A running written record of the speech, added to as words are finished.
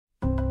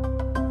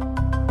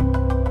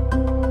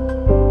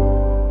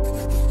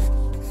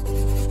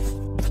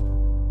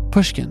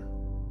Pushkin.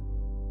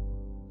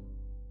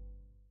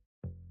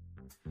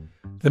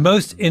 The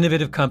most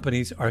innovative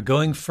companies are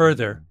going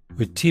further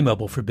with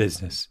T-Mobile for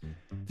Business.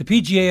 The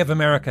PGA of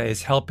America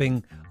is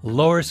helping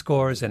lower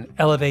scores and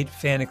elevate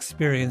fan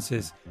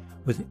experiences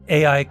with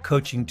AI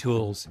coaching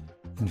tools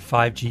and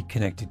 5G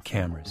connected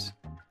cameras.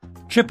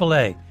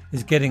 AAA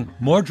is getting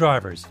more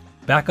drivers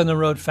back on the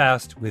road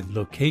fast with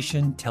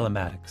location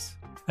telematics.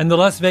 And the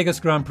Las Vegas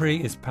Grand Prix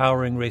is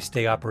powering race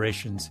day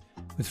operations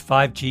with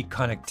 5G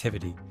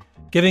connectivity,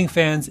 giving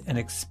fans an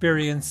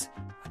experience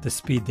at the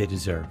speed they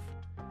deserve.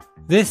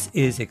 This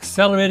is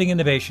accelerating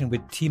innovation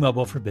with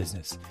T-Mobile for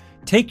Business.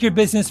 Take your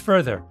business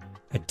further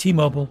at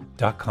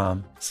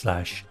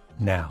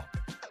T-Mobile.com/now.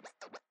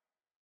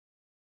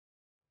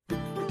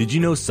 Did you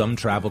know some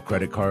travel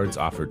credit cards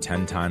offer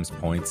 10 times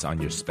points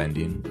on your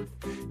spending?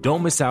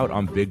 Don't miss out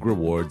on big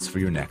rewards for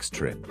your next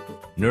trip.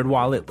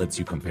 NerdWallet lets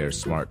you compare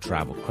smart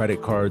travel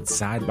credit cards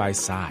side by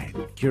side,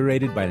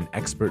 curated by an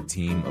expert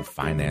team of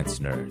finance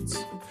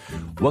nerds.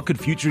 What could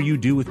future you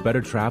do with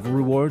better travel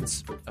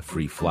rewards? A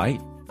free flight?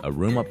 A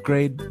room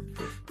upgrade?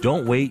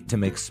 Don't wait to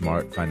make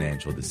smart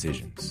financial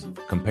decisions.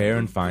 Compare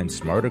and find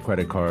smarter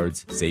credit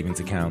cards,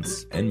 savings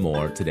accounts, and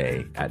more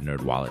today at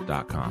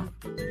nerdwallet.com.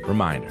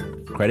 Reminder,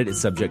 credit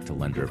is subject to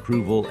lender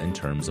approval and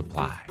terms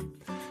apply.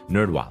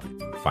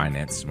 NerdWallet,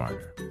 finance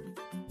smarter.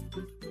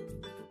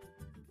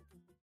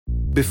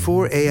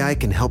 Before AI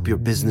can help your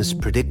business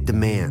predict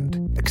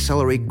demand,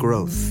 accelerate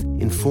growth,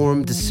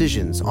 inform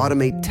decisions,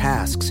 automate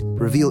tasks,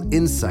 reveal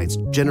insights,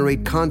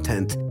 generate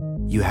content,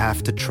 you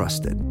have to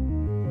trust it.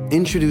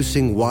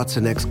 Introducing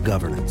watsonx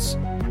Governance,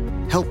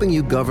 helping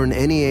you govern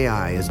any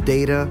AI as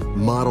data,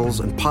 models,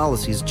 and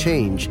policies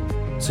change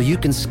so you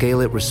can scale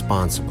it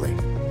responsibly.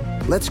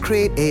 Let's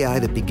create AI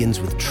that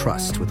begins with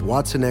trust with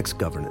watsonx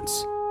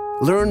Governance.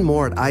 Learn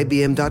more at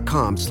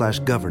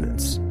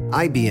ibm.com/governance.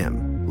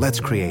 IBM, let's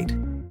create.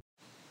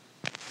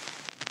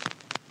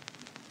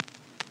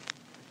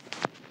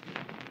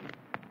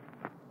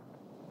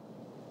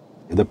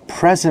 The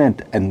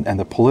president and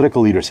the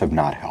political leaders have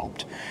not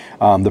helped.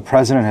 The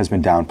president has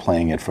been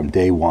downplaying it from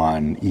day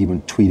one,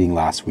 even tweeting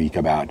last week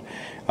about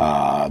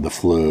the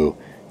flu.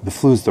 The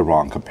flu's the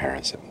wrong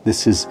comparison.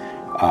 This is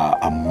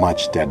a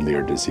much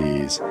deadlier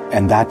disease,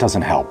 and that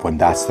doesn't help when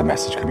that's the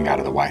message coming out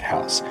of the White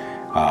House.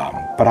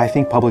 But I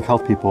think public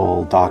health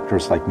people,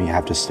 doctors like me,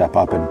 have to step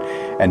up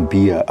and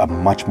be a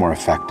much more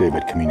effective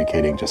at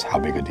communicating just how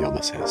big a deal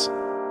this is.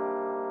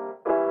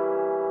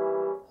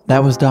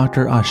 That was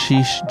Dr.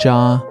 Ashish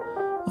Jha.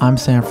 I'm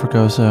Sam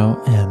Fragoso,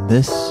 and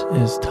this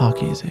is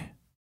Talk Easy.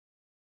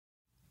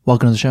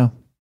 Welcome to the show.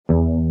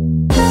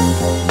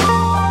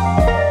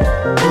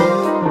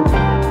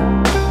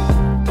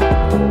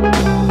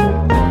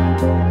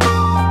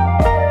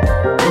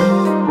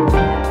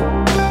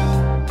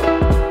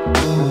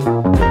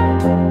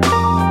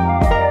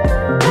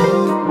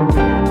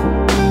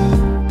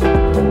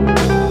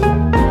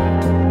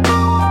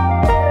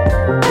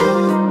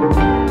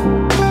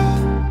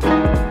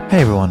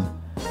 Hey everyone.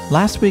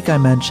 Last week I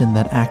mentioned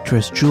that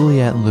actress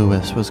Juliette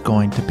Lewis was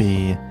going to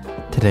be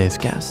today's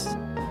guest.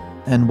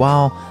 And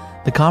while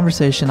the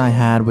conversation I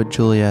had with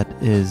Juliette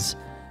is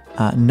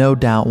no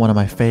doubt one of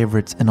my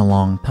favorites in a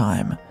long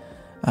time,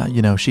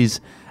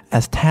 she's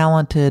as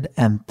talented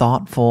and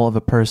thoughtful of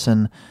a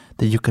person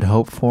that you could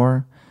hope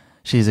for.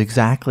 She's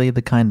exactly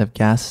the kind of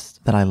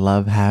guest that I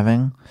love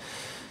having.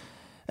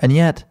 And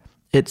yet,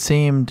 it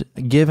seemed,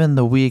 given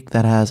the week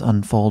that has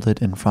unfolded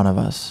in front of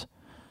us,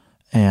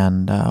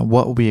 and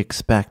what we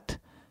expect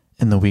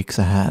in the weeks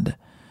ahead,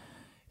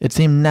 it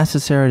seemed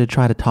necessary to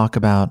try to talk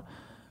about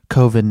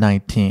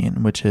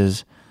COVID-19, which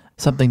is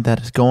something that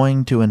is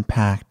going to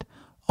impact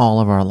all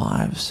of our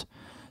lives.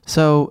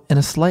 So, in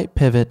a slight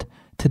pivot,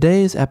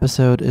 today's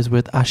episode is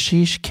with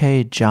Ashish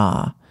K.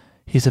 Jha.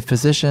 He's a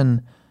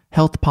physician,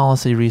 health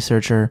policy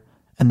researcher,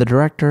 and the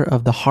director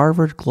of the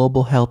Harvard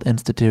Global Health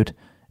Institute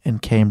in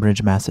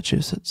Cambridge,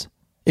 Massachusetts.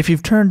 If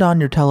you've turned on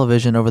your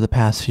television over the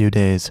past few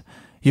days,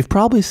 you've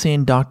probably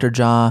seen Dr.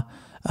 Jha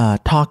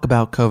talk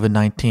about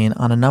COVID-19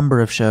 on a number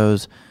of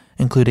shows,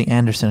 including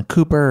Anderson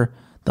Cooper,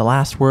 The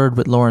Last Word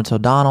with Lawrence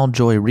O'Donnell,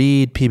 Joy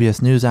Reid, PBS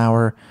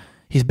NewsHour.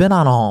 He's been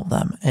on all of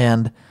them,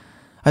 and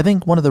I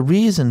think one of the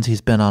reasons he's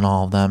been on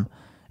all of them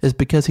is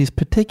because he's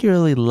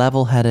particularly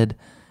level-headed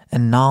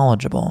and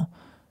knowledgeable.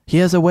 He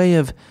has a way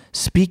of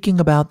speaking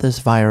about this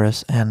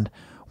virus and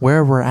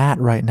where we're at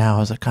right now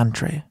as a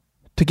country.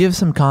 To give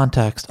some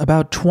context,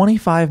 about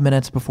 25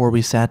 minutes before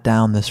we sat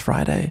down this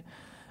Friday,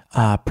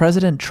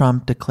 President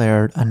Trump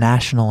declared a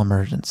national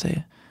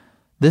emergency.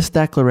 This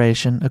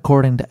declaration,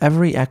 according to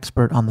every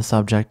expert on the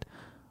subject,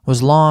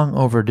 was long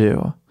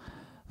overdue.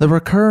 The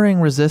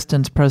recurring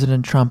resistance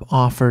President Trump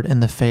offered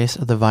in the face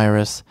of the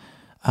virus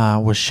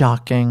was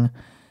shocking,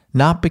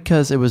 not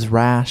because it was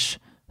rash,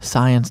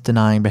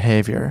 science-denying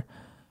behavior,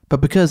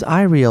 but because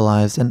I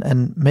realized,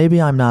 and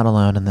maybe I'm not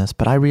alone in this,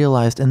 but I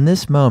realized in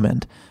this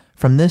moment,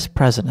 from this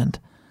president,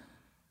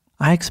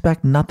 I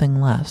expect nothing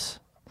less.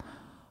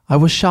 I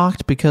was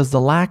shocked because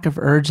the lack of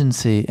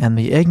urgency and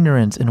the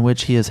ignorance in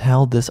which he has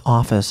held this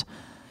office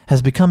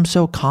has become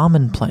so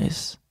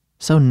commonplace,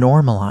 so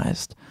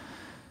normalized.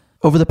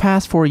 Over the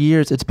past 4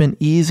 years, it's been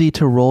easy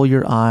to roll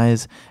your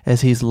eyes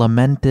as he's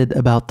lamented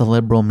about the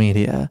liberal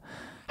media,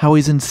 how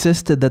he's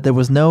insisted that there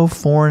was no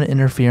foreign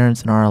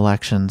interference in our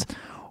elections,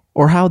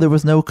 or how there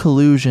was no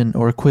collusion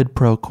or quid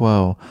pro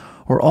quo,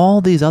 or all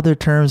these other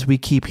terms we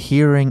keep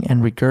hearing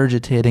and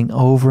regurgitating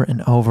over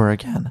and over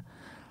again.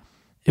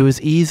 It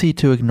was easy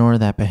to ignore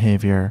that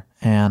behavior,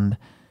 and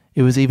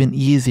it was even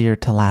easier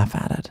to laugh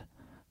at it.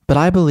 But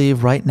I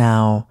believe right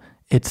now,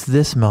 it's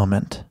this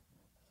moment,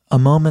 a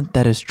moment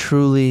that is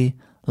truly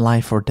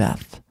life or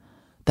death,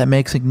 that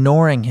makes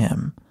ignoring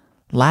him,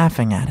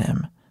 laughing at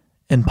him,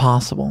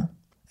 impossible,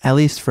 at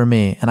least for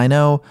me. And I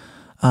know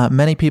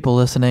many people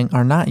listening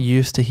are not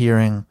used to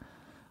hearing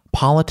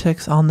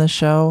politics on this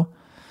show.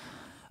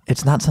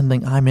 It's not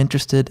something I'm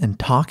interested in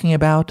talking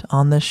about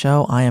on this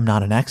show. I am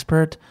not an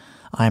expert.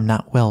 I'm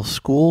not well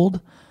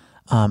schooled.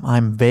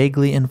 I'm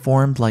vaguely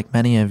informed like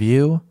many of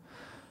you.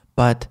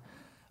 But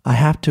I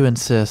have to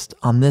insist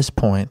on this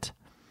point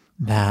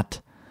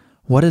that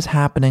what is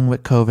happening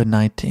with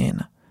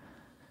COVID-19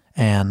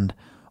 and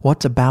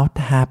what's about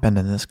to happen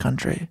in this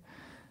country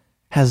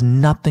has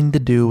nothing to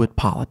do with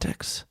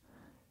politics.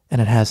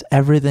 And it has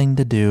everything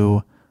to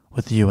do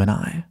with you and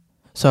I.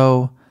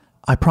 So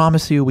I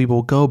promise you we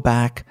will go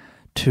back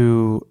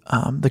to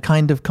the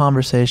kind of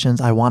conversations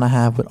I want to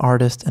have with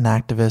artists and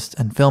activists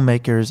and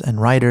filmmakers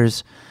and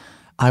writers.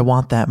 I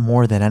want that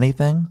more than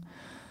anything.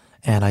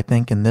 And I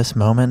think in this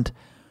moment,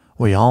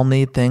 we all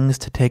need things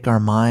to take our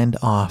mind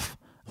off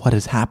what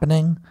is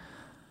happening.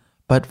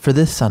 But for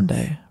this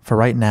Sunday, for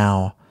right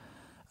now,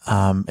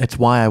 it's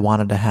why I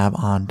wanted to have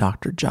on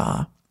Dr.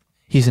 Jha.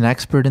 He's an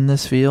expert in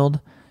this field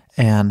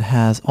and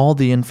has all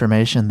the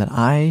information that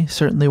I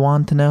certainly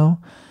want to know.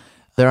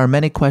 There are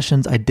many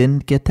questions I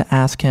didn't get to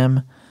ask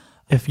him.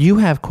 If you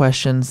have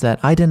questions that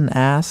I didn't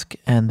ask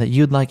and that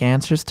you'd like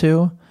answers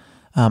to,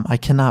 I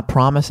cannot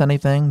promise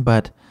anything,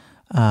 but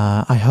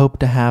I hope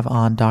to have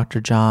on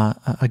Dr.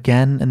 Jha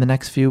again in the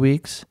next few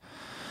weeks.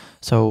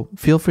 So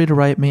feel free to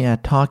write me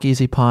at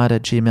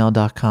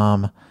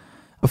talkeasypod@gmail.com.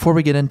 Before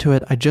we get into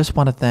it, I just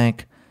want to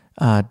thank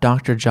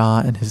Dr.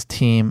 Jha and his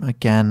team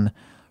again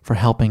for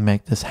helping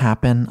make this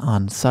happen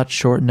on such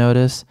short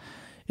notice.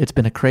 It's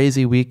been a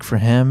crazy week for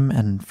him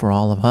and for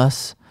all of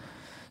us.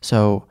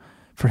 So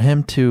for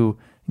him to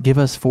give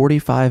us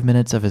 45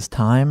 minutes of his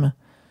time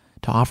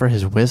to offer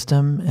his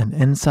wisdom and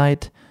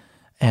insight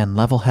and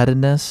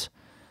level-headedness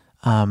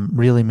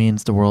really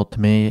means the world to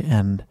me.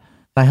 And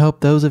I hope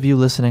those of you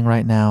listening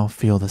right now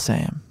feel the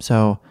same.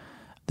 So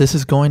this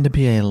is going to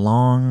be a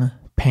long,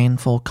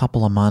 painful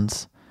couple of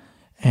months.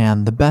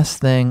 And the best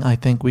thing I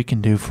think we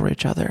can do for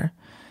each other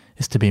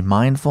is to be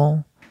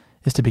mindful,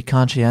 is to be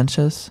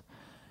conscientious,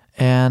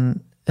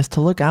 and is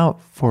to look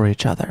out for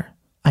each other.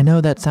 I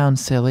know that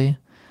sounds silly.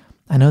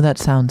 I know that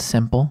sounds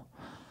simple,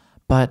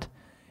 but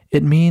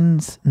it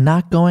means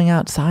not going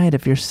outside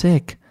if you're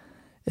sick.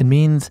 It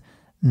means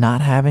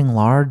not having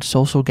large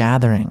social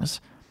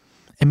gatherings.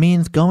 It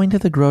means going to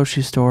the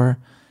grocery store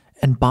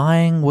and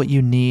buying what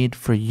you need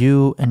for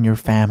you and your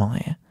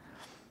family.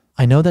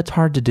 I know that's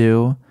hard to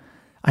do.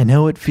 I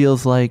know it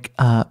feels like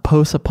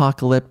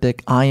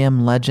post-apocalyptic, I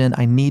am legend,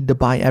 I need to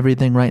buy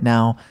everything right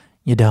now.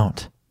 You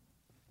don't.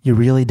 You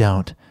really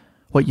don't.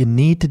 What you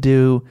need to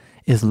do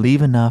is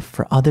leave enough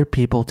for other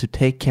people to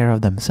take care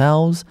of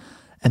themselves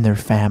and their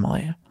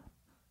family.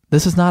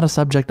 This is not a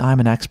subject I'm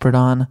an expert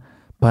on,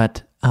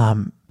 but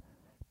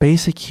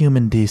basic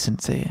human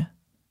decency.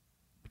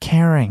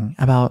 Caring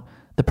about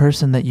the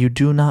person that you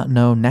do not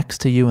know next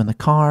to you in the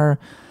car,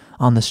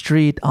 on the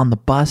street, on the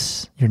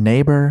bus, your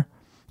neighbor,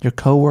 your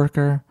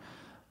coworker.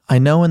 I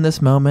know in this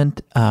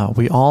moment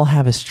we all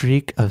have a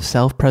streak of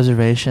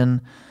self-preservation,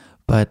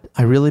 but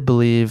I really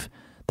believe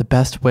the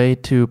best way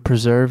to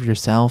preserve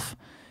yourself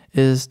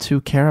is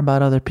to care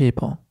about other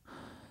people.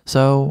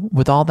 So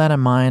with all that in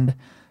mind,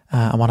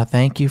 I want to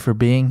thank you for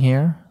being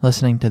here,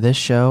 listening to this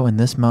show in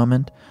this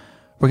moment.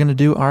 We're going to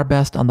do our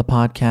best on the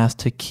podcast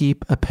to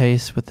keep a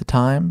pace with the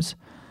times.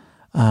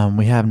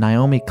 We have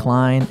Naomi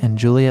Klein and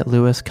Juliette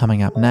Lewis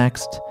coming up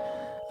next.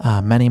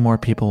 Many more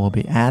people will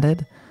be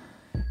added.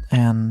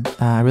 And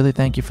I really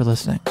thank you for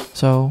listening.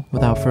 So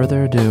without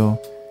further ado,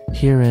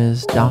 here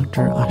is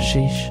Dr.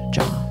 Ashish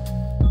Jha.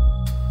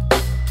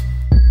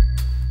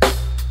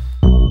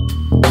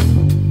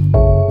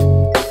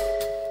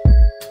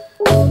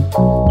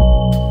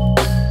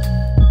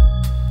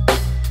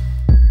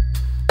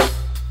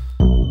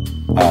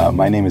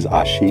 My name is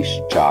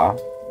Ashish Jha,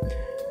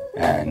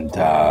 and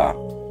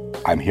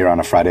I'm here on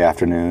a Friday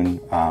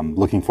afternoon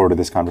looking forward to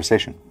this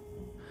conversation.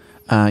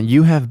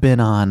 You have been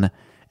on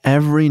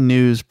every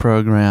news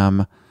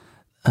program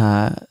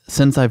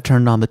since I've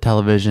turned on the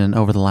television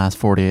over the last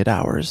 48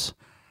 hours.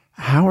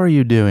 How are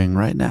you doing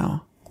right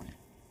now?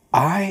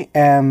 I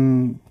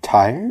am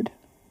tired.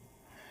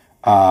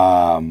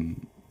 I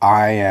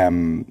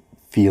am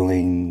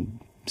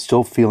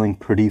still feeling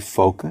pretty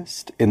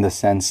focused in the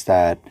sense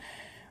that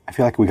I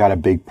feel like we got a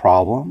big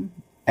problem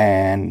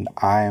and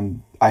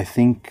I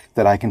think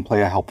that I can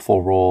play a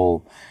helpful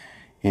role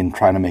in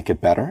trying to make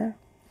it better,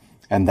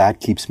 and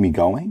that keeps me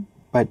going.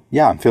 But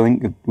yeah, I'm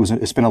feeling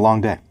it's been a long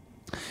day.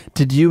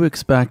 Did you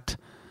expect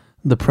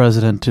the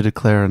president to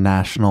declare a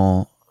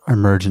national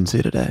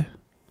emergency today?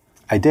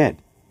 I did.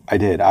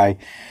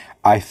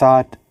 I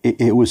thought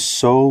it was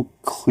so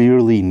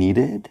clearly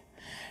needed,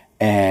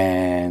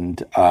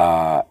 and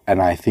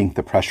I think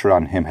the pressure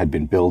on him had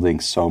been building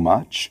so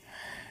much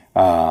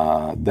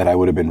that I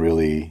would have been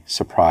really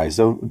surprised.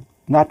 Though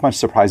not much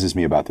surprises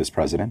me about this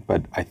president,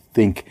 but I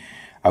think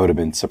I would have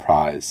been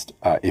surprised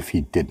if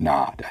he did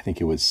not. I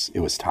think it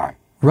was time.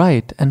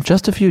 Right, and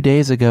just a few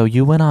days ago,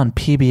 you went on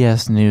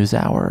PBS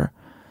NewsHour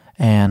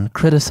and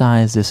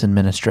criticized this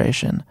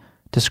administration,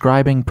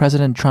 describing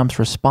President Trump's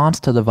response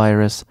to the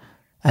virus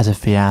as a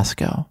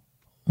fiasco.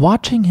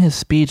 Watching his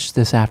speech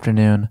this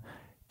afternoon,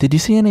 did you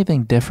see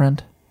anything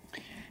different?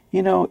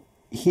 You know,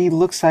 he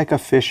looks like a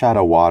fish out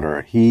of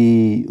water.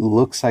 He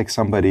looks like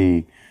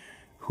somebody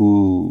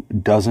who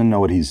doesn't know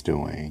what he's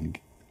doing.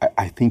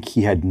 I think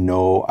he had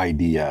no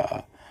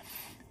idea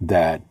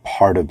that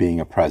part of being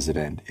a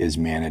president is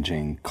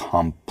managing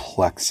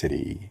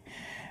complexity.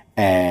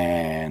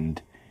 And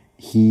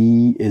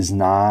he is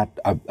not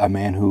a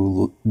man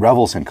who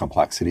revels in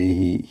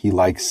complexity. He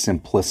likes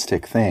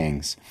simplistic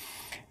things.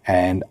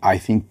 And I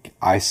think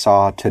I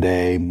saw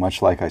today,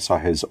 much like I saw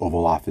his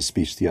Oval Office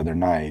speech the other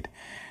night,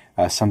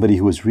 somebody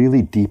who was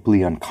really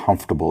deeply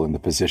uncomfortable in the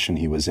position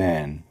he was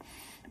in,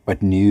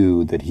 but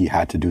knew that he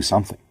had to do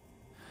something.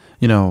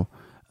 You know,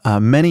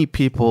 many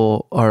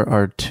people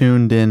are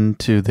tuned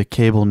into the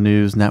cable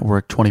news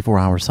network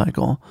 24-hour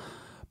cycle,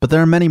 but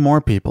there are many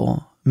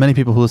people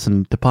who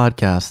listen to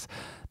podcasts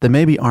that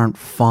maybe aren't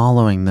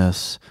following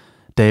this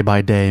day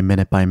by day,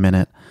 minute by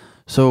minute.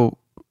 So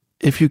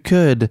if you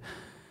could,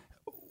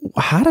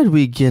 how did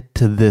we get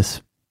to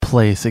this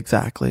place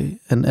exactly?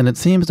 And it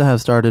seems to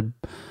have started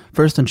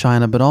first in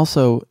China, but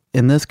also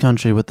in this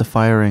country with the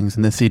firings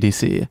and the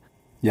CDC.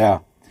 Yeah.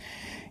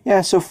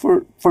 So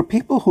for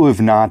people who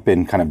have not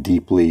been kind of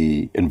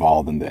deeply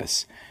involved in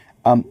this,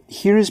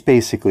 here's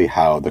basically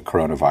how the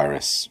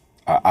coronavirus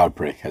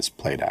outbreak has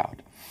played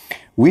out.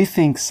 We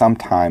think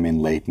sometime in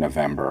late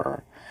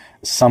November,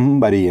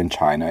 somebody in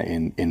China,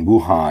 in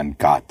Wuhan,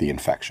 got the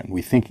infection.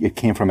 We think it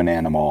came from an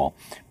animal,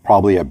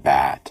 probably a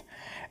bat,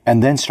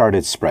 and then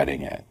started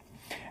spreading it.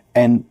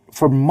 And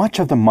for much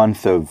of the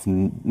month of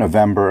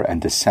November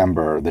and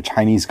December, the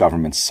Chinese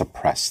government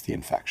suppressed the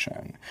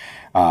infection.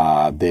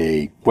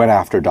 They went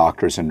after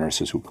doctors and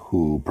nurses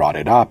who brought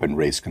it up and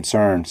raised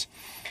concerns.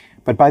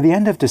 But by the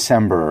end of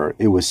December,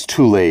 it was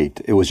too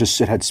late.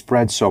 It had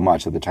spread so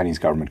much that the Chinese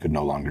government could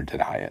no longer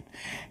deny it.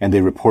 And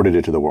they reported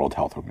it to the World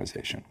Health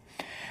Organization.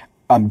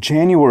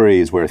 January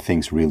is where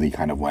things really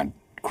kind of went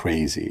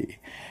crazy.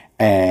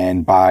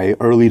 And by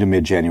early to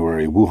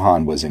mid-January,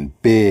 Wuhan was in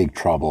big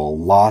trouble,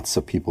 lots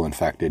of people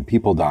infected,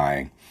 people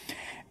dying,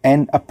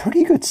 and a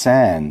pretty good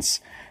sense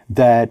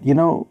that, you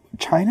know,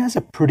 China is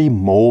a pretty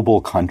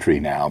mobile country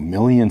now.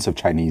 Millions of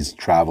Chinese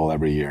travel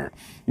every year,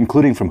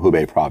 including from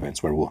Hubei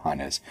province, where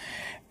Wuhan is.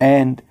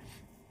 And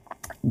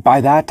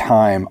by that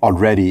time,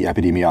 already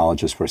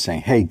epidemiologists were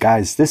saying, hey,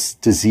 guys, this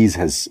disease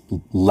has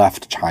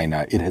left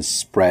China. It has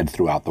spread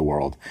throughout the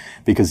world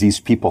because these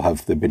people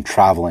they've been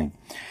traveling.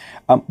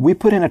 We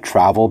put in a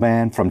travel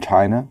ban from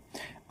China,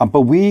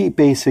 but we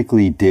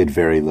basically did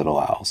very little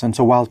else. And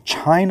so while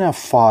China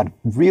fought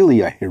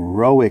really a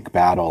heroic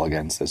battle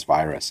against this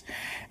virus,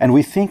 and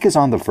we think is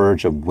on the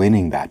verge of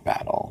winning that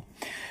battle,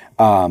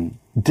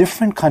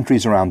 different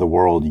countries around the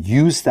world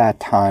used that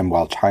time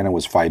while China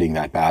was fighting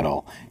that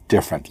battle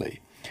differently.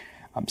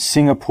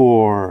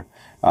 Singapore,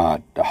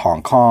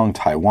 Hong Kong,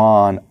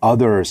 Taiwan,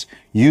 others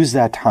used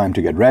that time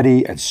to get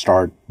ready and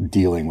start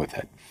dealing with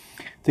it.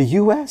 The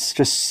U.S.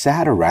 just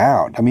sat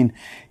around. I mean,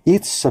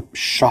 it's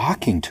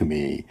shocking to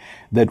me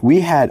that we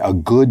had a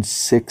good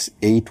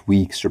 6-8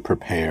 weeks to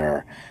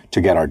prepare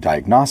to get our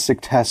diagnostic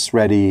tests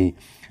ready,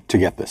 to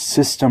get the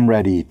system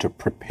ready, to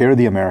prepare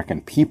the American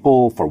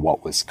people for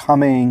what was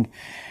coming.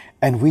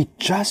 And we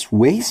just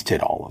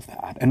wasted all of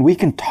that. And we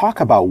can talk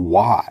about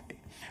why.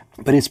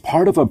 But it's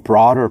part of a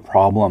broader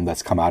problem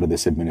that's come out of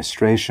this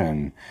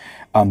administration.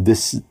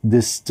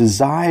 This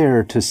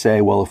desire to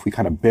say, well, if we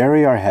kind of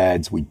bury our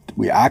heads, we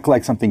act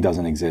like something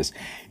doesn't exist,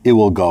 it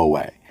will go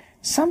away.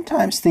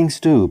 Sometimes things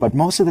do, but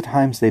most of the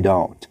times they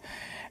don't.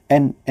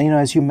 And you know,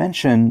 as you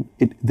mentioned,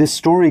 this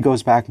story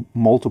goes back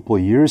multiple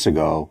years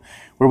ago,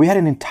 where we had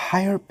an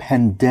entire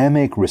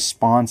pandemic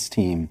response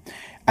team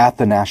at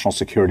the National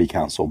Security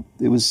Council.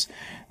 It was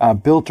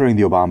built during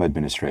the Obama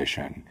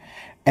administration.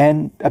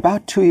 And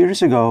about 2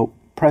 years ago,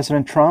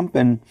 President Trump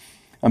and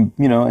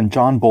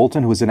John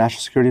Bolton, who was the National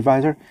Security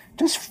Advisor,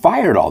 just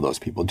fired all those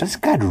people,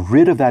 just got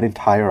rid of that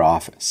entire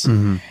office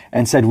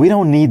and said, we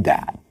don't need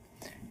that.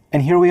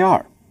 And here we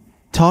are.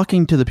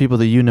 Talking to the people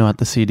that you know at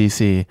the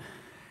CDC,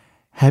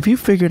 have you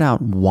figured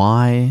out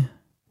why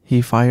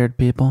he fired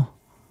people?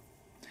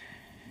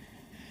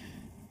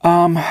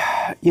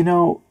 You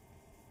know,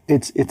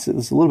 it's a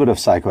little bit of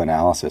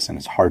psychoanalysis, and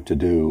it's hard to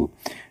do.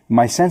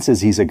 my sense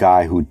is he's a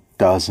guy who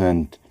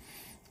doesn't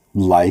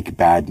like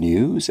bad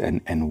news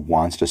and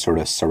wants to sort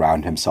of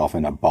surround himself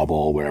in a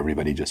bubble where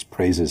everybody just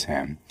praises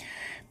him.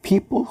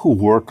 People who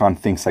work on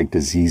things like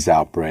disease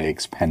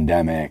outbreaks,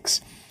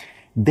 pandemics,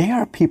 they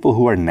are people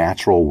who are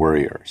natural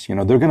worriers. You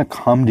know, they're going to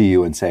come to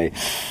you and say,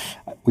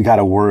 we got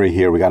to worry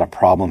here, we got a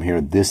problem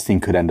here, this thing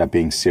could end up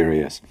being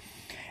serious.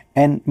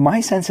 And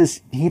my sense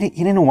is he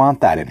didn't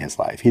want that in his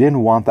life. He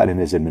didn't want that in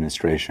his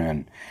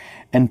administration.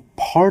 And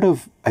part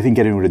of, I think,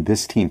 getting rid of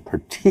this team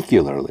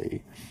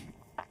particularly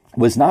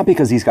was not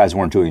because these guys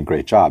weren't doing a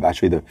great job.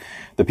 Actually,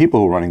 the people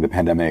who were running the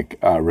pandemic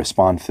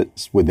response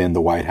within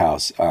the White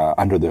House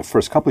under the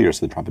first couple of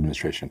years of the Trump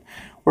administration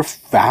were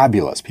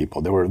fabulous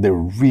people. They were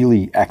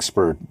really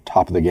expert,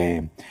 top of the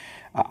game.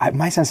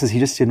 My sense is he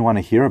just didn't want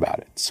to hear about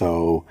it.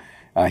 So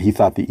he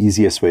thought the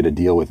easiest way to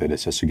deal with it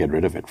is just to get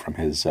rid of it from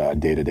his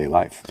day-to-day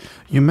life.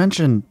 You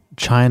mentioned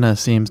China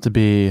seems to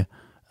be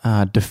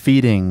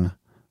defeating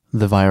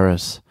the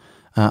virus.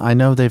 I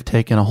know they've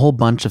taken a whole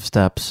bunch of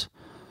steps.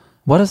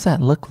 What does that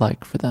look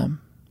like for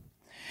them?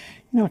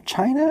 You know,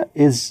 China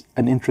is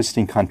an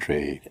interesting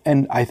country,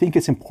 and I think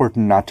it's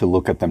important not to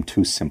look at them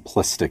too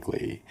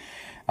simplistically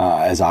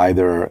as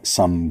either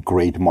some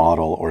great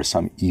model or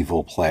some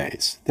evil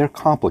place. They're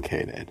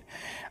complicated.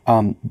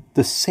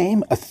 The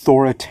same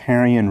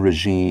authoritarian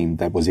regime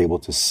that was able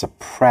to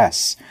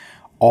suppress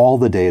all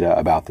the data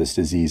about this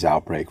disease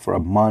outbreak for a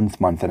month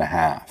and a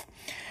half,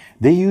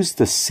 they used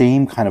the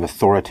same kind of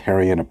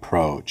authoritarian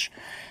approach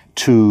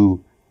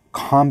to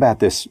combat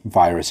this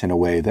virus in a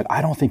way that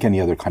I don't think any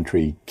other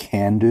country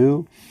can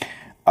do.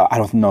 I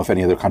don't know if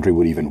any other country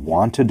would even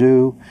want to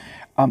do.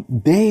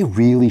 They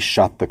really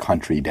shut the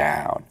country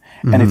down.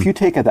 Mm-hmm. And if you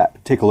take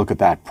a look at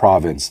that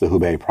province, the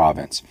Hubei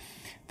province,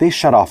 they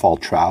shut off all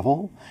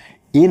travel.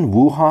 In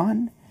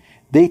Wuhan,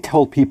 they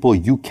told people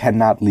you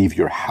cannot leave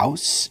your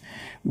house.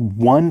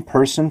 One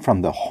person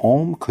from the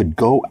home could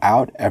go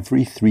out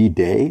every 3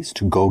 days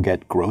to go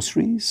get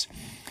groceries.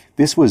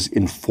 This was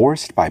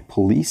enforced by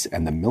police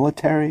and the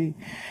military,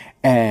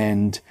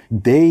 and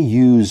they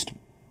used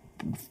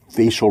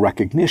facial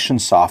recognition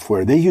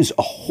software. They used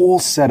a whole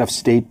set of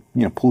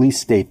police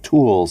state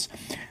tools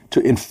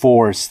to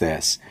enforce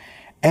this,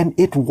 and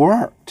it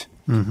worked.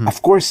 Mm-hmm.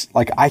 Of course,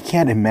 I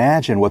can't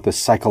imagine what the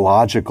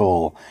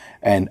psychological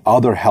and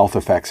other health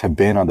effects have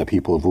been on the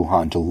people of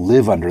Wuhan to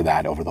live under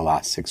that over the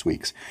last 6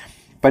 weeks.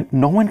 But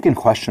no one can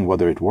question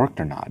whether it worked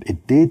or not.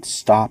 It did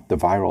stop the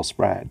viral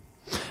spread.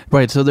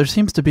 Right. So there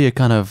seems to be a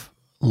kind of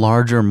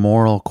larger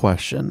moral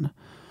question,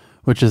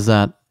 which is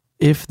that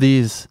if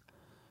these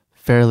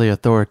fairly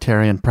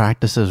authoritarian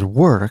practices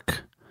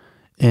work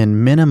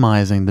in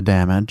minimizing the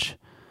damage,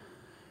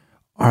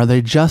 are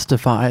they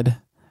justified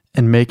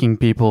in making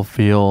people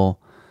feel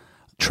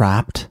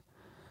trapped,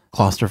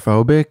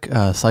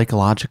 claustrophobic,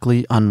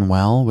 psychologically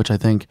unwell, which I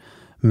think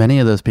many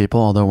of those people,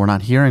 although we're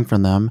not hearing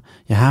from them,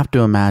 you have to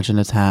imagine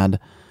it's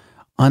had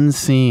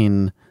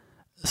unseen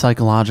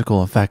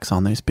psychological effects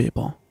on these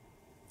people.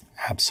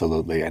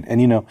 Absolutely.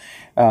 And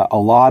a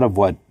lot of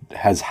what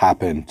has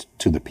happened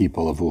to the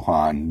people of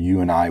Wuhan,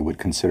 you and I would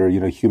consider,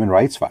 human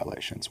rights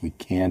violations. We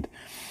can't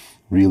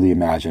really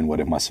imagine what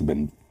it must have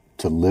been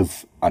to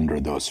live under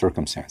those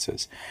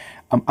circumstances.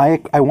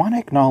 I want to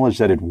acknowledge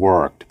that it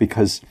worked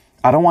because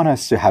I don't want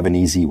us to have an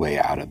easy way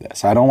out of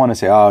this. I don't want to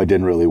say, it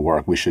didn't really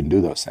work, we shouldn't do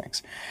those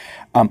things.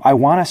 I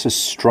want us to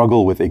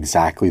struggle with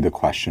exactly the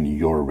question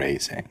you're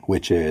raising,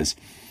 which is,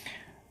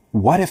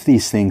 what if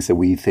these things that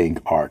we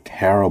think are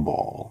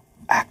terrible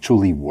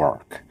actually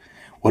work?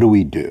 What do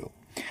we do?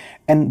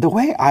 And the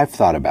way I've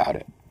thought about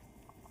it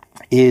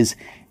is,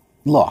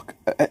 look,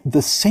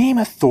 the same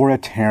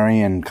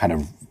authoritarian kind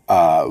of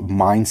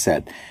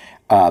mindset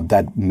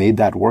that made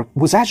that work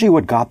was actually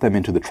what got them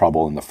into the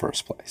trouble in the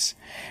first place.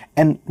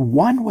 And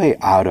one way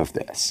out of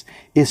this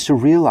is to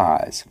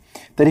realize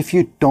that if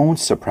you don't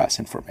suppress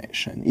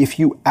information, if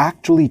you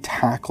actually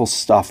tackle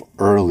stuff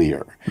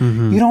earlier,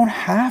 you don't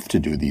have to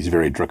do these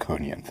very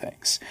draconian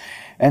things.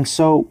 And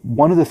so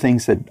one of the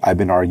things that I've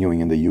been arguing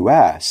in the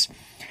US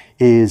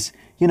is,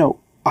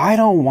 I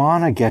don't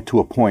want to get to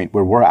a point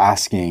where we're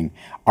asking,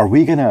 are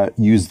we going to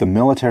use the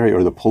military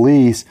or the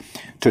police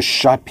to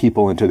shut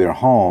people into their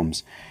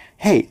homes?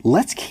 Hey,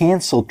 let's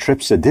cancel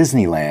trips to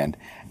Disneyland.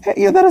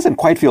 That doesn't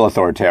quite feel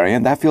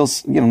authoritarian. That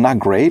feels, not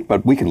great,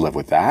 but we can live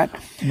with that.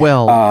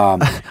 Well,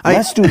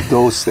 let's do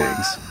those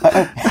things. Do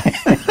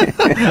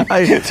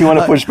you want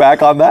to push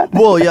back on that?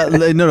 Well, yeah,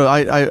 no,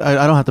 I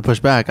don't have to push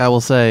back. I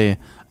will say,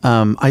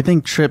 I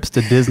think trips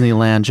to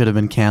Disneyland should have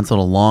been canceled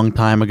a long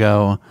time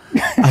ago.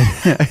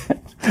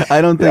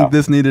 I don't think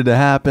this needed to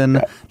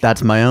happen.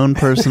 That's my own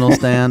personal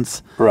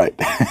stance. Right.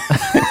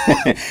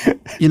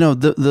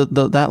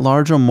 That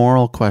larger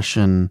moral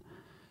question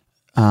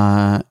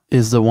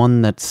is the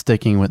one that's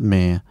sticking with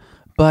me.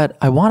 But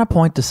I want to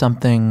point to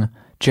something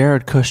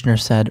Jared Kushner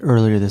said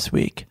earlier this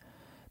week.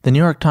 The New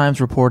York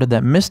Times reported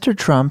that Mr.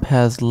 Trump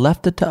has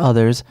left it to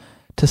others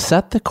to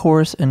set the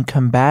course in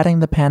combating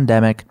the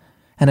pandemic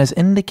and has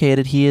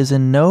indicated he is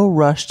in no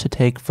rush to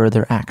take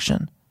further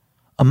action.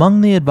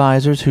 Among the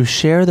advisors who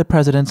share the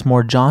president's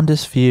more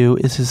jaundiced view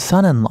is his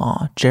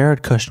son-in-law,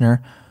 Jared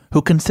Kushner,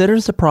 who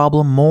considers the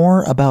problem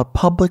more about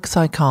public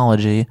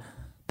psychology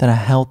than a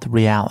health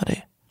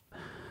reality.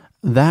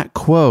 That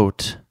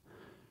quote,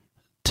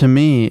 to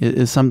me,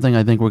 is something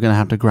I think we're going to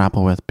have to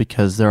grapple with,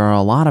 because there are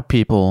a lot of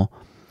people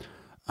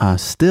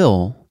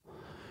still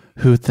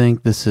who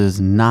think this is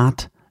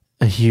not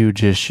a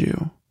huge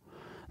issue,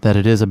 that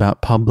it is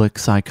about public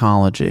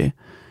psychology.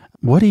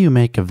 What do you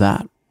make of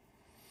that?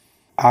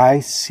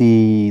 I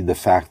see the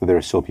fact that there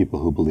are still people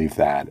who believe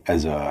that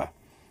as a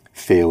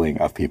failing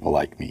of people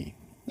like me,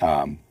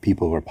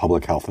 people who are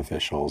public health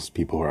officials,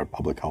 people who are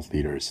public health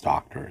leaders,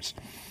 doctors,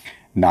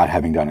 not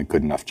having done a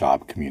good enough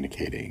job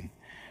communicating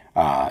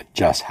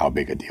just how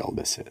big a deal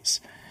this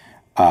is.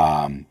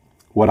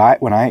 When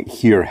I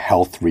hear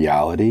health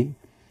reality,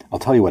 I'll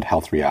tell you what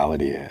health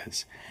reality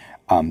is.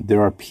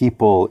 There are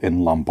people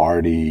in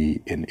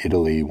Lombardy, in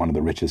Italy, one of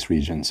the richest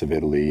regions of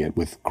Italy,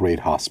 with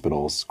great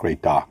hospitals,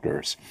 great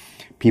doctors,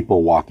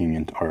 people walking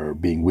into or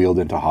being wheeled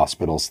into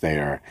hospitals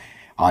there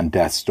on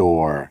death's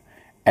door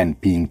and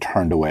being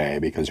turned away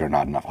because there are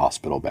not enough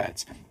hospital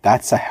beds.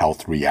 That's a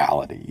health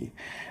reality.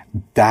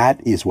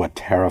 That is what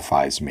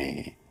terrifies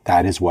me.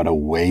 That is what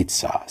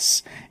awaits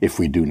us if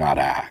we do not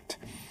act.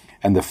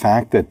 And the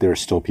fact that there are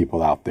still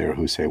people out there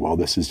who say, well,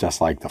 this is just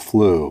like the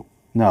flu.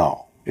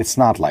 No, it's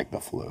not like the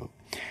flu.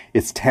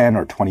 It's 10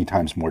 or 20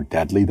 times more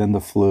deadly than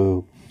the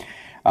flu.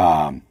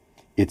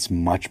 It's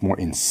much more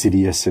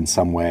insidious in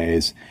some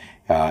ways.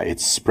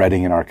 It's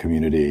spreading in our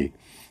community.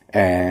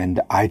 And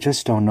I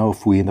just don't know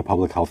if we in the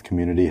public health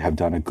community have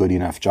done a good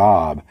enough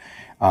job.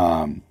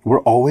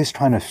 We're always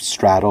trying to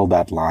straddle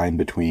that line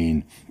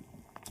between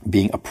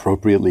being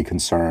appropriately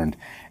concerned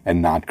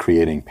and not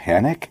creating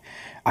panic.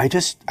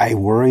 I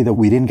worry that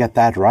we didn't get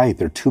that right.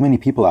 There are too many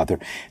people out there.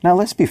 Now,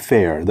 let's be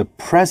fair. The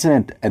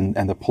president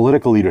and the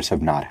political leaders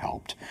have not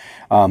helped.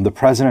 The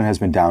president has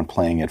been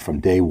downplaying it from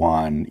day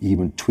one,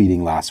 even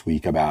tweeting last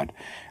week about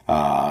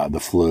the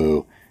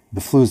flu. The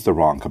flu is the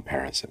wrong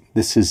comparison.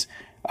 This is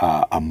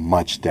a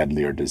much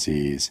deadlier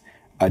disease.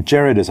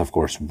 Jared is, of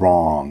course,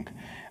 wrong.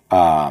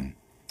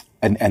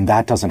 And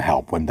that doesn't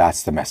help when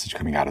that's the message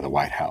coming out of the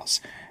White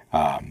House.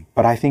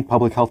 But I think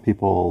public health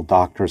people,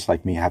 doctors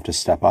like me, have to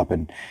step up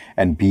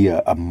and be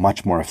a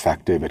much more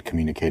effective at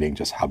communicating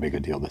just how big a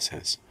deal this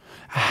is.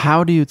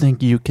 How do you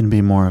think you can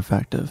be more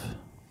effective?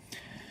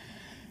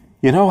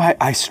 You know,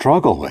 I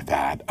struggle with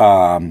that.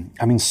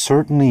 I mean,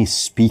 certainly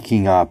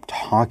speaking up,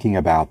 talking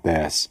about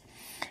this,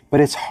 but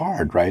it's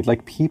hard, right?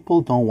 Like,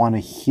 people don't want to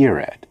hear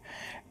it.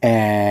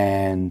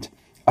 And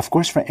of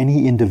course, for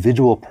any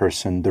individual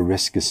person, the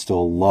risk is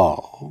still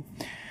low.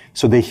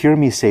 So they hear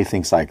me say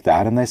things like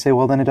that and they say,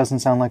 well, then it doesn't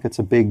sound like it's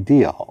a big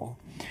deal.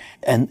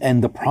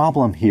 And the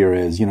problem here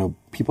is, you know,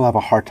 people have a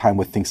hard time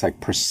with things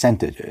like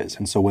percentages.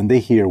 And so when they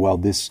hear, well,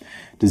 this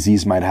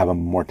disease might have a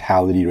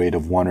mortality rate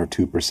of 1 or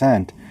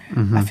 2%,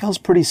 that feels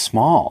pretty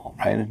small,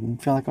 right?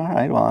 And feel like, all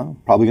right, well, I'm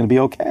probably going to be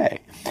okay.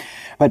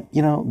 But,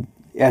 you know,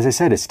 as I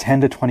said, it's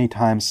 10 to 20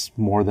 times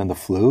more than the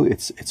flu.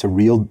 It's a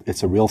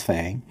real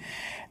thing.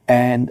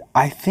 And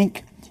I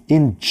think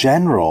in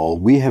general,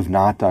 we have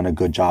not done a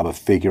good job of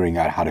figuring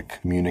out how to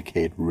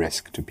communicate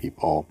risk to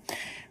people.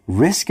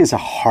 Risk is a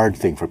hard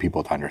thing for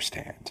people to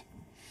understand.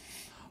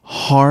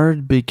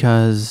 Hard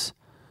because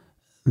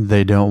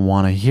they don't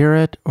want to hear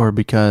it, or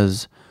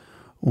because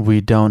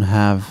we don't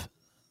have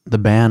the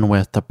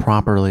bandwidth to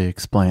properly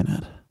explain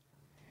it?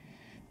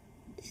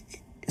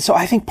 So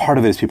I think part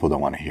of it is people don't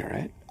want to hear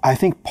it. I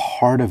think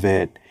part of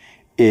it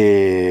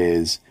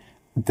is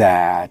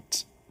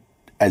that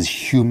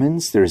as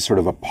humans, there's sort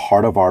of a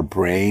part of our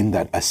brain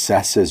that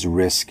assesses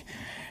risk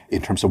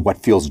in terms of what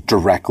feels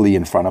directly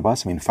in front of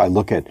us. I mean, if I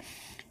look at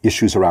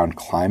issues around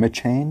climate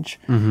change,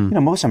 you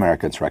know, most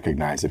Americans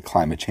recognize that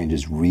climate change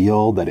is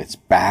real, that it's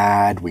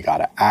bad, we got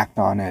to act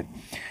on it.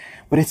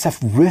 But it's a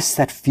risk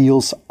that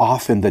feels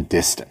off in the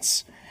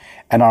distance.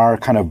 And our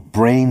kind of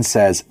brain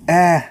says,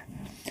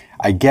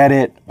 I get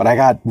it, but I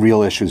got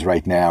real issues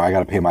right now. I got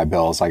to pay my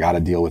bills. I got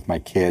to deal with my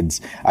kids.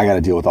 I got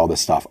to deal with all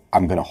this stuff.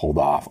 I'm going to hold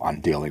off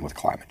on dealing with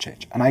climate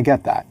change. And I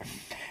get that.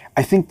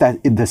 I think that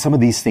some of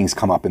these things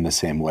come up in the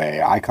same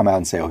way. I come out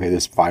and say, okay,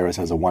 this virus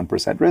has a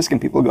 1% risk, and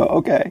people go,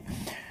 okay,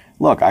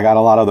 look, I got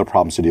a lot of other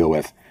problems to deal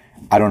with.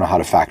 I don't know how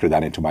to factor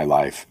that into my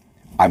life.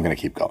 I'm going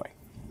to keep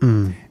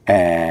going.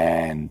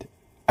 And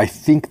I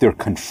think they're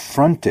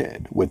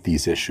confronted with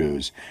these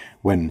issues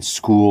when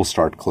schools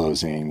start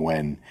closing,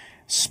 when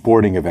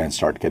sporting events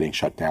start getting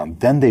shut down.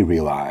 Then they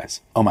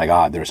realize, oh my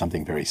God, there's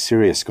something very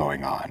serious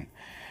going on.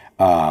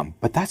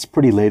 But that's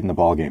pretty late in the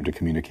ballgame to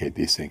communicate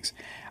these things.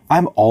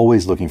 I'm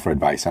always looking for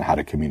advice on how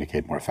to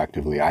communicate more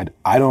effectively.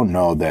 I don't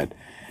know that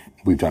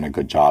we've done a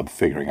good job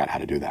figuring out how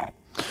to do that.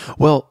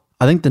 Well,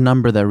 I think the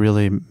number that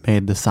really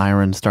made the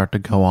siren start to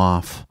go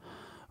off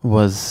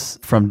was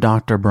from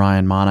Dr.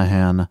 Brian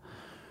Monahan,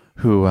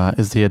 who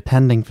is the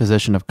attending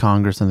physician of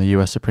Congress in the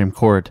U.S. Supreme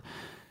Court.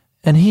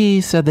 And he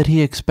said that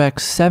he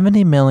expects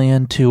 70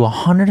 million to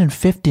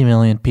 150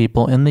 million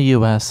people in the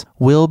U.S.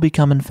 will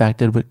become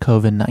infected with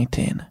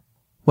COVID-19.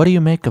 What do you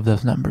make of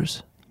those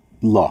numbers?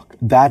 Look,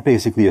 that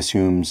basically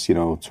assumes,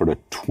 sort of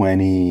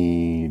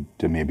 20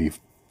 to maybe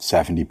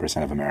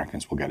 70% of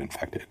Americans will get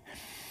infected.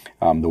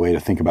 The way to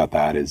think about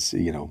that is,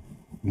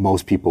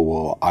 most people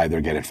will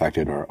either get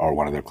infected or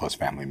one of their close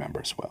family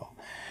members will.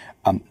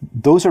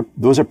 Those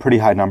are pretty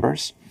high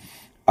numbers.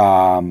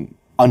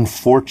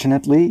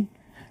 Unfortunately,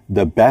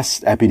 the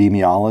best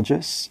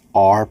epidemiologists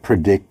are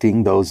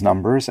predicting those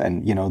numbers,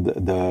 and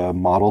the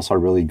models are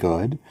really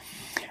good.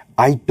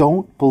 I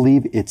don't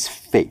believe it's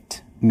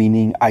fate,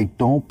 meaning I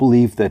don't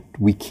believe that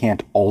we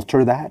can't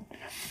alter that.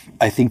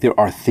 I think there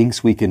are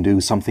things we can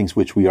do, some things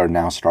which we are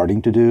now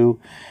starting to do,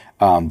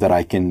 that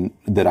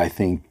I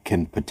think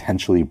can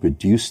potentially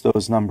reduce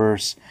those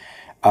numbers.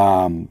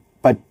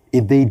 But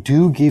if they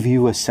do give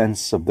you a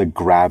sense of the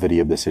gravity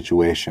of the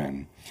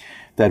situation,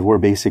 that we're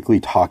basically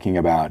talking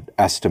about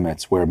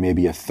estimates where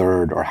maybe a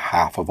third or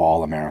half of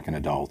all American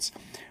adults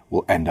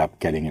will end up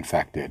getting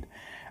infected.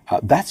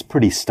 That's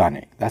pretty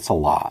stunning. That's a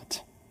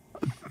lot.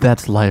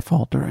 That's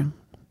life-altering.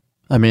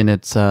 I mean,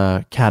 it's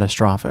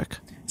catastrophic.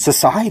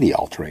 Society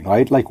altering,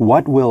 right? Like,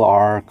 what will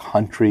our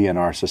country and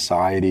our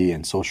society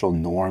and social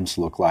norms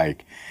look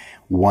like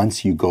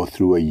once you go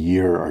through a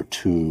year or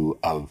two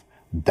of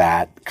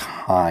that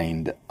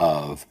kind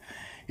of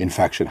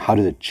infection? How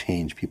does it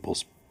change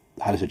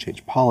how does it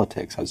change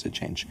politics? How does it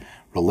change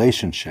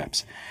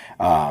relationships?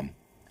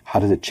 How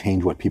does it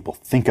change what people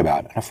think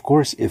about? And of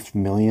course, if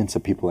millions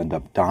of people end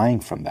up dying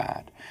from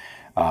that,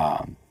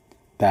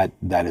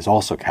 that is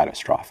also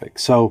catastrophic.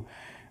 So,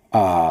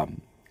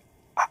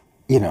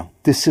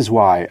 this is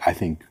why I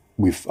think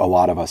a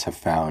lot of us have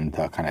found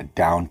the kind of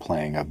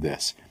downplaying of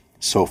this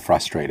so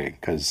frustrating,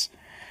 because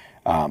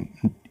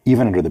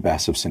even under the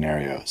best of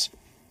scenarios,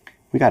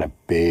 we got a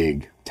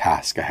big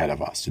task ahead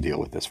of us to deal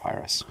with this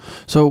virus.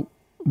 So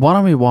why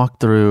don't we walk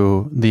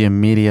through the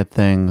immediate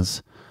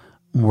things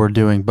we're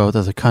doing both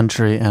as a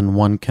country and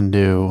one can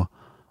do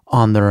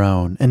on their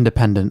own,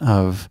 independent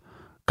of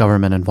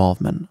government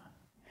involvement?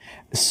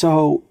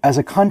 So as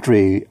a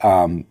country,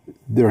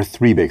 there are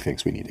three big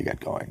things we need to get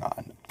going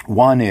on.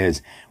 One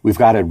is we've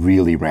got to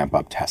really ramp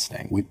up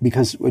testing,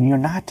 because when you're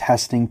not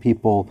testing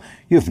people,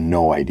 you have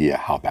no idea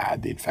how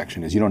bad the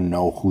infection is. You don't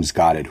know who's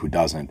got it, who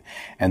doesn't,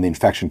 and the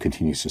infection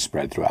continues to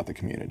spread throughout the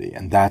community.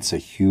 And that's a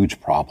huge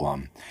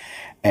problem.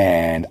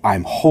 And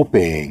I'm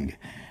hoping,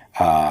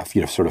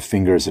 sort of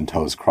fingers and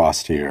toes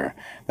crossed here,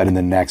 that in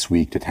the next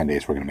week to 10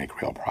 days, we're going to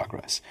make real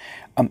progress.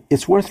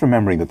 It's worth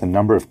remembering that the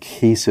number of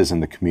cases in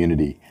the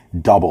community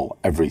double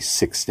every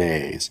 6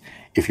 days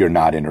if you're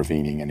not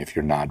intervening and if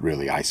you're not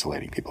really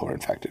isolating people who are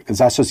infected, because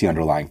that's just the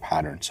underlying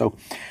pattern. So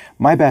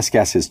my best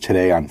guess is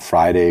today on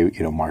Friday,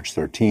 March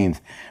 13th,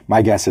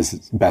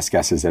 best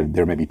guess is that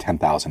there may be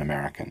 10,000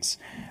 Americans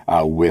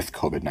with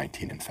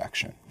COVID-19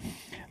 infection.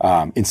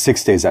 In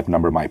 6 days, that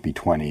number might be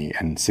 20,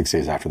 and 6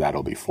 days after that,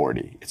 it'll be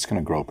 40. It's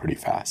going to grow pretty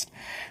fast.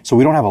 So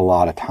we don't have a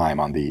lot of time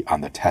on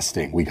the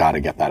testing. We got to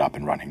get that up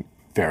and running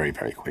very,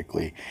 very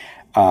quickly.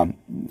 I'm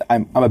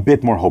a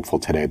bit more hopeful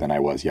today than I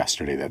was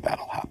yesterday that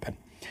that'll happen.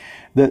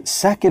 The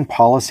second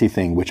policy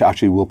thing, which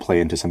actually will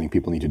play into something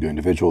people need to do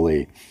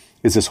individually,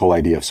 is this whole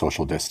idea of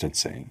social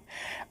distancing.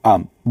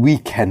 We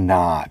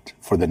cannot,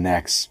 for the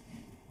next,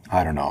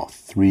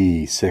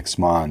 3-6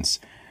 months,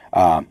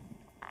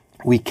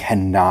 we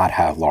cannot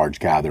have large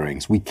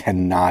gatherings. We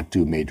cannot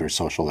do major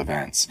social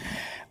events.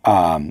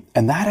 And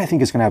that, I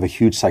think, is going to have a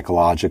huge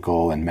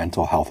psychological and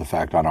mental health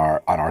effect on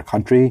our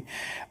country.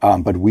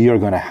 But we are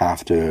going to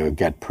have to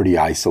get pretty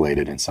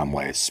isolated in some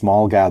ways.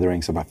 Small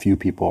gatherings of a few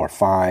people are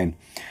fine,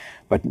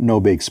 but no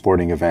big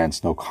sporting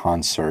events, no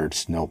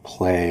concerts, no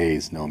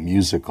plays, no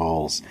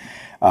musicals,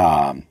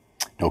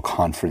 no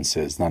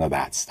conferences, none of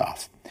that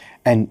stuff.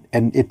 And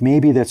it may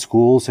be that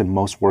schools and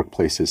most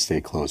workplaces stay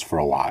closed for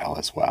a while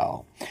as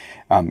well.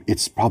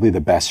 It's probably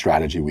the best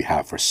strategy we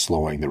have for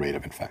slowing the rate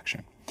of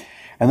infection.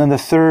 And then the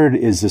third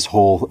is this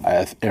whole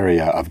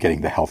area of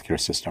getting the healthcare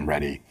system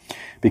ready.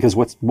 Because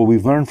what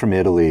we've learned from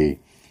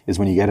Italy is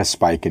when you get a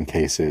spike in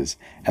cases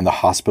and the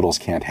hospitals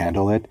can't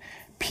handle it,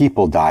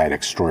 people die at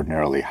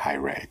extraordinarily high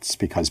rates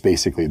because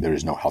basically there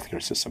is no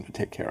healthcare system to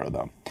take care of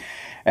them.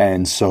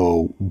 And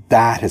so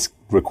that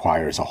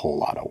requires a whole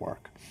lot of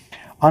work.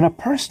 On a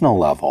personal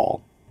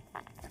level,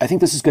 I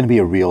think this is going to be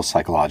a real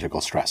psychological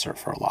stressor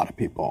for a lot of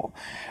people.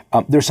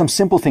 There's some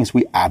simple things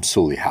we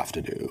absolutely have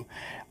to do.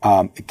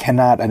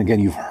 And again,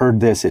 you've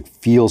heard this, it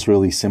feels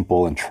really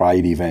simple and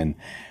trite even,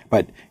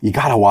 but you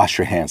got to wash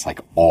your hands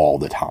like all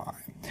the time.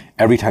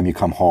 Every time you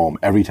come home,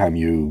 every time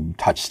you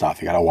touch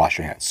stuff, you got to wash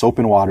your hands. Soap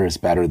and water is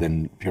better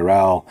than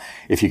Purell.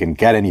 If you can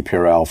get any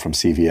Purell from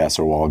CVS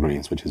or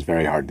Walgreens, which is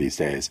very hard these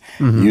days,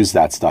 use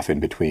that stuff in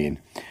between.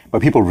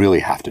 But people really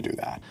have to do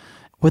that.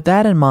 With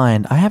that in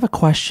mind, I have a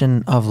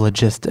question of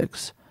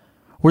logistics.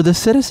 Were the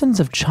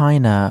citizens of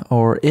China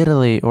or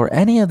Italy or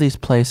any of these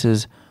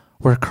places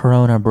where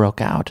Corona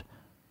broke out,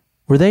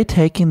 were they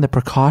taking the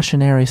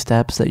precautionary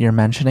steps that you're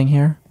mentioning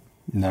here?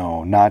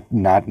 No,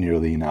 not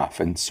nearly enough.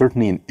 And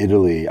certainly in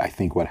Italy, I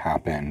think what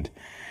happened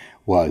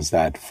was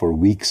that for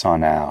weeks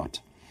on out,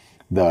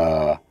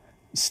 the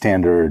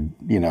standard,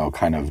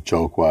 kind of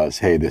joke was,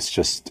 hey, it's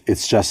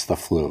just the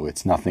flu.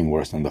 It's nothing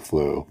worse than the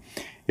flu.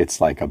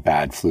 It's like a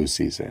bad flu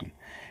season.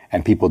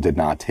 And people did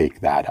not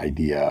take that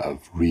idea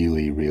of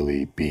really,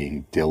 really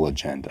being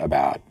diligent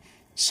about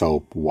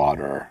soap,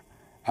 water,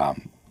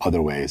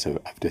 other ways of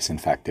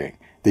disinfecting.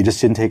 They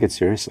just didn't take it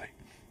seriously.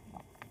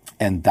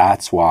 And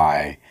that's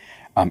why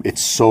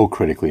it's so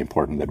critically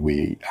important that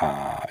we,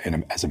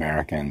 as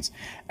Americans,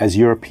 as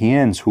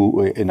Europeans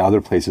who in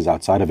other places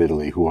outside of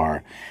Italy who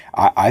are,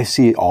 I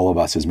see all of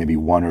us as maybe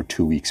 1 or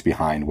 2 weeks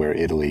behind where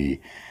Italy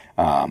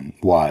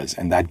was.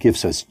 And that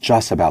gives us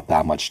just about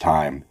that much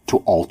time to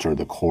alter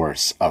the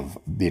course of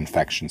the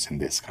infections in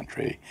this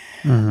country.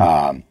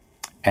 And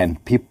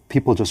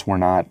people just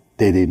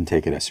they didn't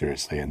take it as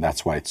seriously. And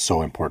that's why it's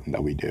so important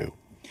that we do.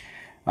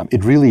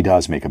 It really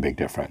does make a big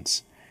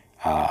difference.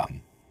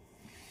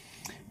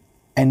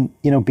 And,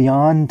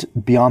 beyond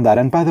that,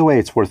 and by the way,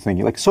 it's worth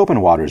thinking, like soap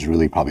and water is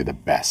really probably the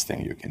best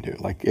thing you can do.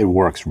 Like it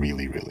works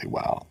really, really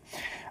well.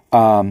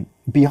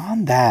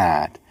 Beyond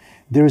that,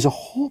 there's a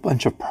whole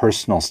bunch of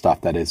personal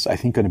stuff that is, I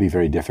think, going to be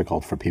very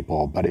difficult for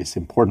people, but it's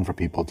important for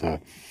people to,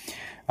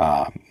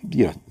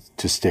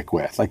 to stick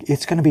with. Like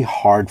it's going to be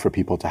hard for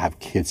people to have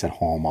kids at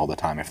home all the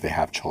time if they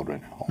have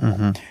children at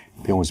home.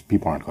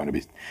 People aren't going to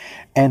be.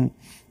 And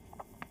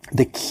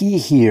the key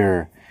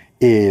here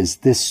is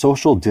this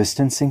social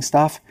distancing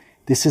stuff.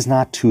 This is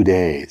not 2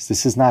 days.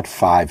 This is not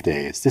 5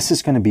 days. This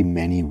is going to be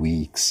many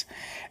weeks.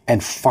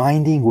 And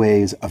finding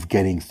ways of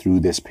getting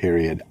through this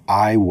period,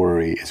 I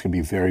worry, is going to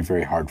be very,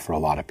 very hard for a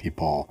lot of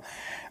people.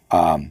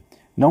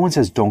 No one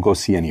says don't go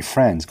see any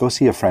friends. Go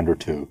see a friend or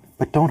two.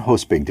 But don't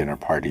host big dinner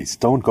parties.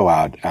 Don't go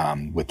out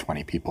with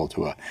 20 people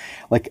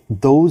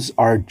those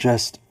are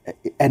just,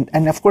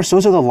 and of course,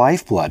 those are the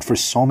lifeblood for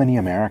so many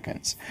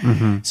Americans.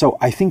 So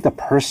I think the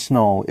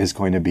personal is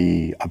going to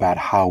be about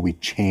how we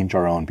change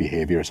our own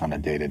behaviors on a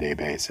day-to-day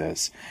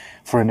basis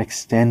for an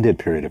extended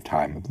period of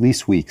time, at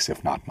least weeks,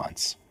 if not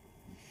months.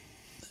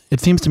 It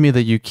seems to me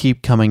that you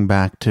keep coming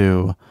back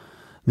to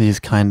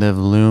these kind of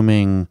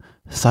looming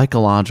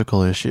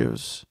psychological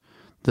issues.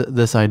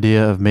 This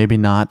idea of maybe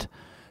not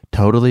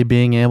totally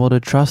being able to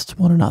trust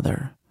one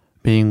another,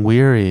 being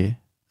weary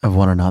of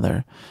one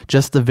another.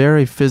 Just the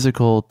very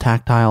physical,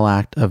 tactile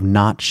act of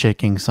not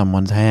shaking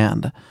someone's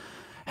hand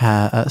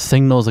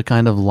signals a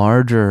kind of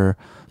larger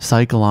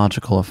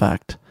psychological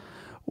effect.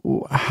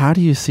 How do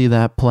you see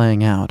that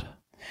playing out?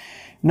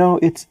 No,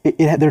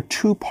 there are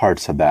two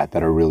parts of that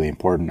are really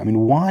important. I mean,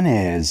 one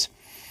is,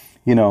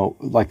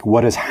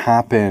 what has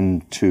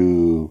happened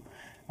to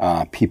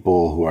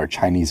people who are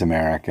Chinese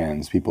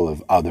Americans, people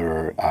of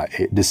other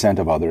descent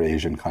of other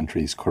Asian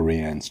countries,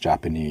 Koreans,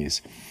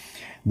 Japanese.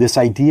 This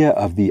idea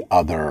of the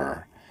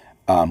other,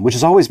 which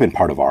has always been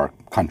part of our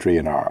country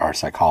and our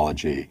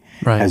psychology,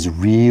 has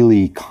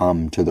really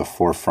come to the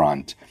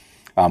forefront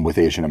with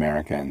Asian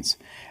Americans.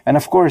 And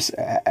of course,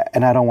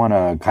 and I don't want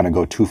to kind of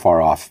go too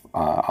far off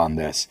on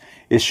this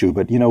issue,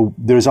 but,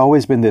 there's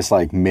always been this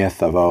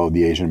myth of,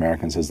 the Asian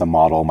Americans as the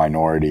model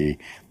minority.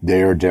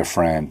 They're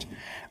different.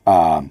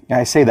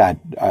 I say that,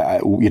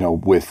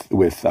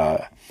 with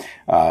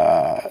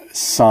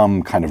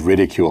some kind of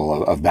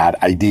ridicule of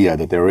that idea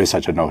that there is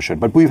such a notion,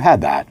 but we've had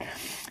that.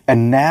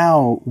 And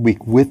now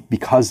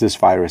because this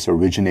virus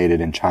originated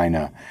in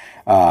China,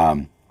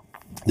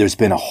 there's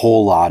been a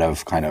whole lot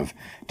of kind of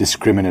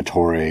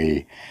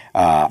discriminatory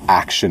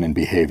action and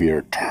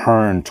behavior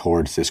turned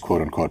towards this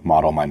quote unquote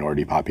model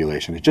minority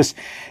population.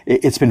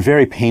 It's been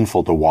very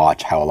painful to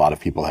watch how a lot of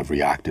people have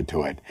reacted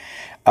to it.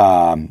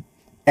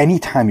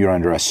 Anytime you're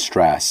under a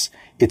stress,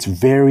 it's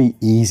very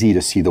easy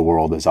to see the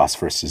world as us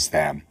versus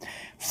them.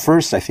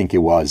 First, I think it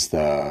was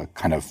the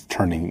kind of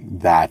turning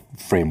that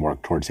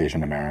framework towards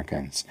Asian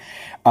Americans.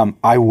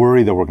 I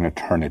worry that we're going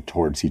to turn it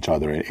towards each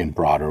other in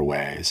broader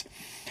ways.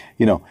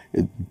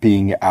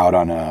 Being out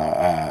in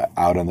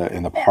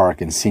the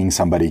park and seeing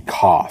somebody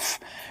cough.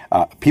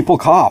 People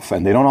cough,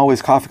 and they don't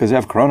always cough because they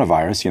have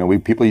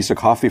coronavirus. People used to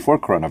cough before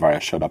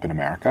coronavirus showed up in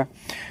America.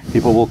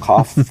 People will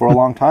cough for a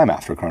long time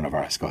after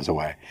coronavirus goes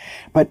away.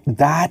 But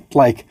that,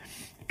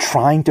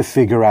 trying to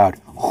figure out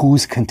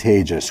who's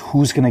contagious,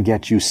 who's going to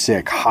get you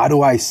sick, how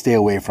do I stay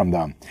away from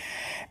them?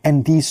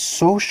 And these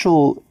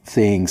social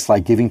things,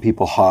 like giving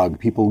people a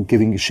hug,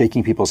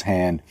 shaking people's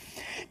hand,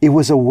 it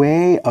was a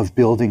way of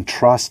building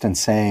trust and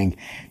saying,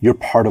 you're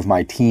part of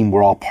my team,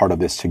 we're all part of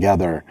this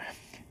together.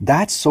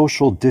 That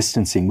social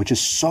distancing, which is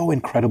so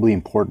incredibly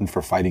important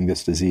for fighting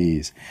this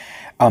disease,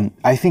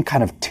 I think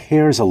kind of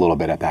tears a little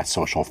bit at that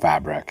social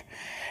fabric.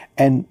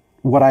 And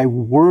what I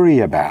worry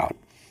about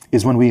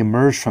is when we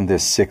emerge from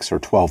this 6 or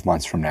 12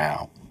 months from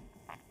now,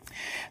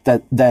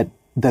 that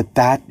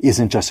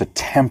isn't just a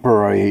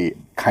temporary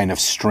kind of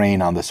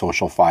strain on the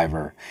social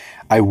fiber.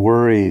 I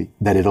worry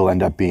that it'll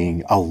end up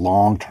being a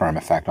long-term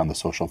effect on the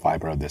social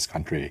fiber of this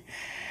country.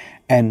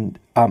 And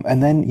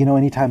then,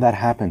 anytime that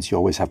happens, you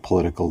always have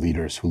political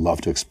leaders who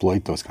love to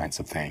exploit those kinds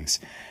of things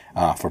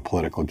for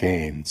political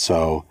gain.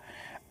 So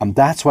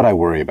That's what I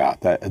worry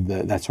about,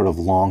 that sort of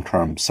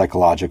long-term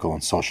psychological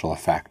and social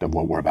effect of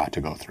what we're about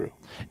to go through.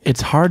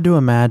 It's hard to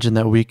imagine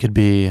that we could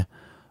be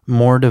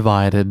more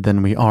divided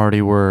than we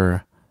already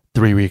were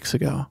 3 weeks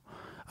ago.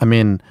 I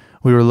mean,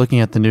 we were looking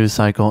at the news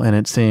cycle and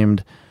it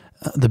seemed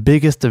the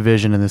biggest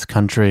division in this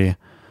country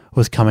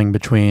was coming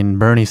between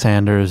Bernie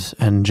Sanders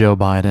and Joe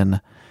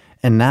Biden.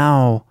 And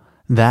now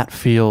that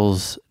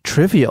feels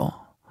trivial.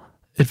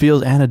 It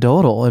feels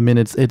anecdotal. I mean,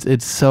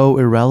 it's so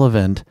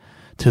irrelevant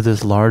to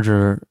this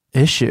larger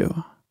issue.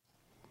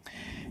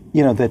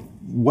 You know, that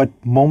what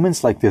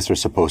moments like this are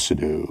supposed to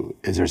do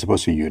is they're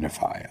supposed to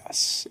unify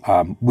us.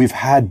 We've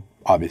had,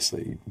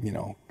 obviously, you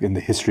know, in the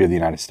history of the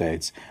United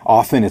States,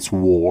 often it's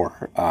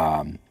war.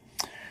 But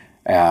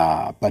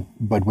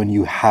when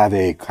you have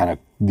a kind of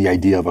the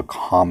idea of a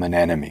common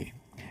enemy,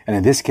 and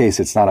in this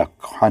case, it's not a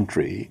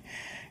country,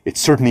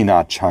 it's certainly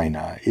not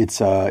China.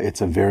 It's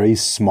a very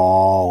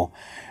small,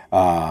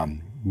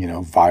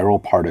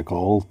 viral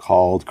particle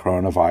called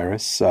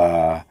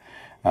coronavirus.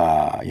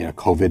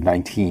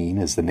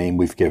 COVID-19 is the name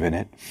we've given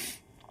it.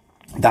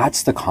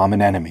 That's the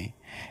common enemy.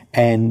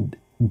 And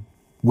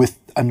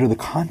under the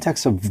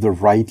context of the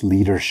right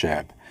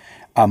leadership,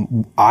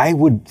 I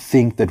would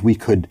think that we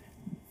could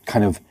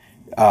kind of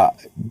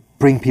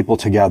bring people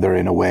together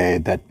in a way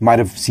that might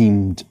have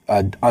seemed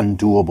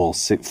undoable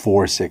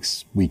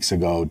 6 weeks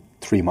ago,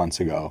 3 months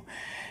ago.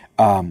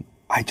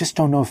 I just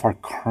don't know if our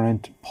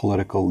current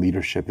political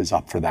leadership is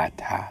up for that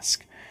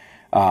task.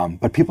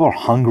 But people are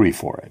hungry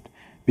for it.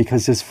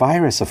 Because this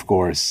virus, of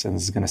course, and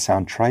this is going to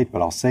sound trite,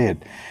 but I'll say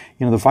it,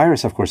 you know, the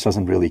virus, of course,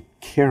 doesn't really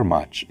care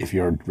much if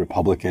you're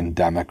Republican,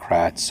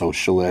 Democrat,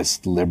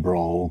 socialist,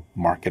 liberal,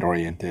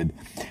 market-oriented.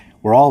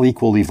 We're all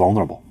equally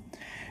vulnerable.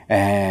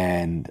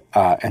 And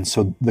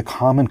so the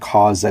common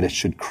cause that it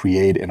should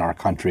create in our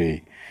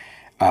country,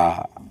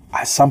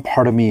 some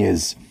part of me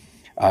is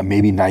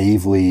maybe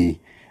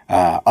naively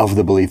of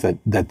the belief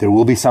that there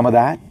will be some of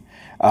that,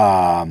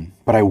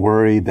 but I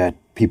worry that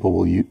people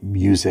will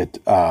use it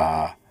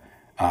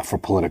for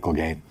political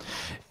gain.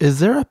 Is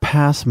there a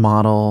past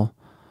model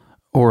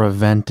or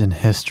event in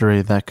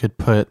history that could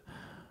put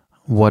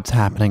what's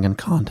happening in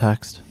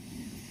context?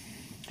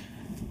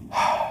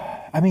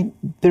 I mean,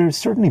 there's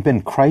certainly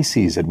been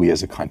crises that we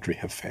as a country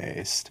have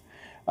faced.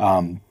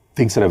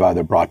 Things that have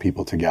either brought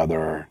people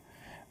together.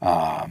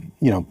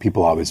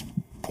 People always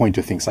point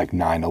to things like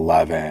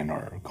 9/11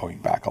 or going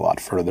back a lot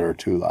further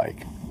to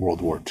like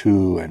World War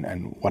II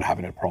and what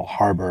happened at Pearl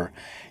Harbor.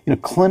 You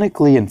know,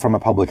 clinically and from a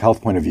public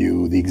health point of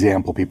view, the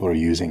example people are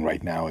using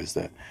right now is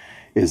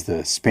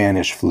the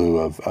Spanish flu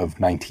of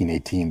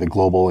 1918, the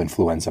global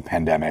influenza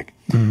pandemic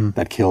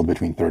that killed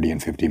between 30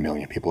 and 50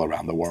 million people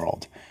around the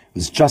world. It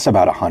was just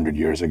about 100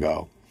 years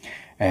ago.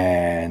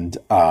 And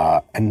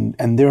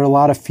there are a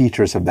lot of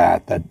features of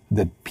that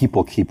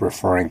people keep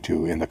referring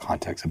to in the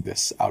context of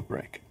this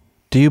outbreak.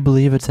 Do you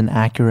believe it's an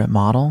accurate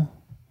model?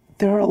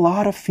 There are a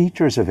lot of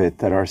features of it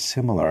that are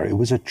similar. It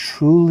was a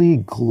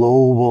truly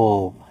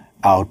global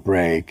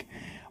outbreak.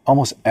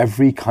 Almost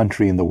every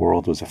country in the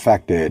world was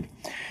affected.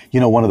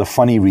 You know, one of the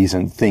funny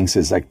things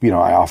is like, you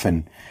know,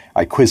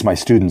 I quiz my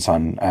students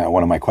on,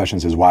 one of my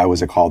questions is, why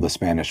was it called the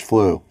Spanish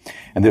flu?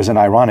 And there's an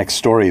ironic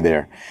story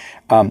there,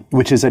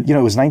 which is that, you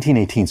know, it was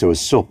 1918, so it was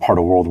still part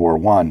of World War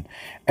I.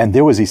 And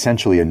there was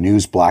essentially a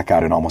news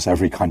blackout in almost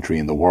every country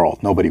in the world.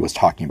 Nobody was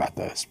talking about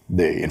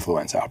the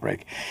influenza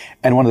outbreak.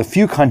 And one of the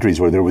few countries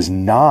where there was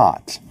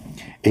not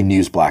a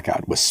news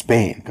blackout was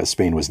Spain, because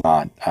Spain was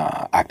not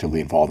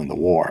actively involved in the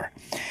war.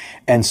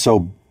 And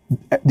so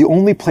the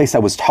only place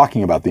that was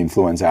talking about the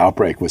influenza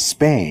outbreak was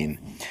Spain,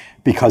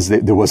 because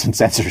there wasn't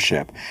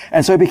censorship.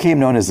 And so it became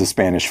known as the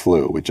Spanish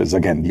flu, which is,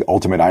 again, the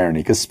ultimate irony,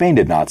 because Spain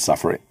did not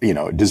suffer, you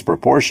know,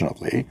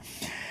 disproportionately.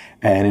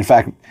 And in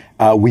fact,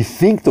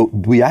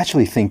 we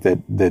actually think that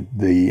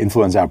the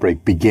influenza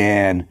outbreak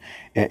began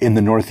in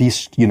the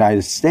Northeast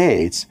United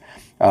States,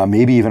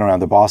 maybe even around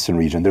the Boston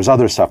region. There's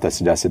other stuff that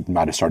suggests it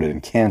might have started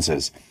in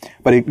Kansas,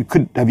 but it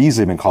could have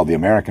easily been called the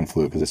American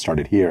flu because it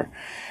started here.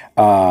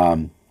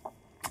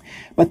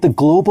 But the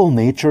global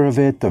nature of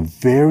it, the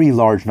very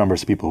large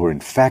numbers of people who were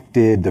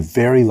infected, the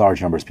very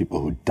large numbers of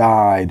people who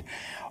died,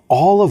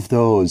 all of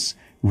those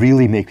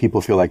really make people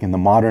feel like in the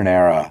modern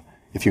era,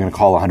 if you're going to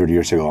call 100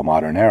 years ago a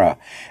modern era,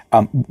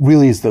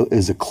 really is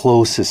the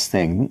closest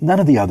thing. None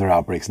of the other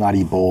outbreaks, not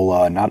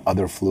Ebola, not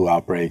other flu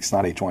outbreaks,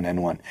 not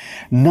H1N1,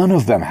 none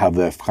of them have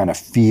the kind of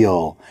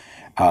feel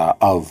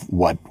of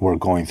what we're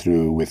going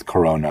through with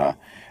corona,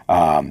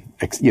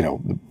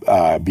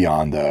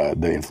 beyond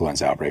the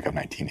influenza outbreak of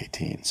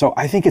 1918. So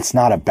I think it's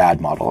not a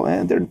bad model.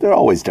 And there are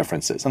always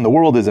differences, and the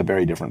world is a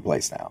very different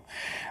place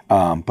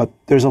now. But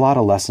there's a lot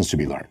of lessons to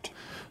be learned.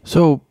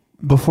 So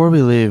before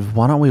we leave,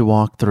 why don't we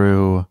walk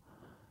through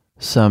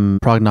some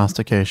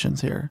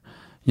prognostications here?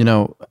 You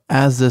know,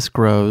 as this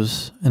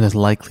grows and is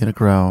likely to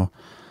grow,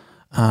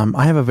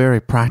 I have a very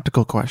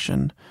practical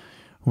question,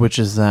 which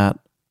is that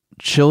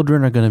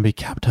children are going to be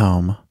kept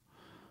home.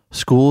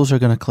 Schools are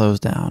going to close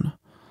down.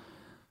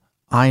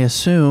 I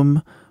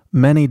assume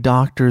many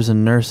doctors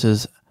and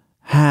nurses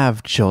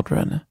have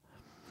children.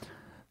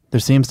 there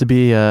seems to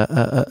be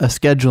a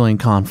scheduling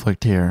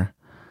conflict here.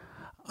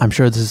 I'm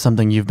sure this is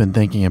something you've been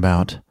thinking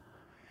about.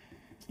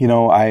 You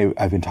know,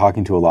 I've been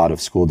talking to a lot of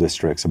school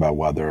districts about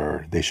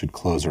whether they should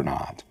close or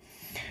not.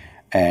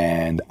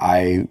 And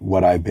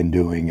what I've been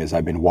doing is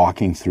I've been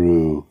walking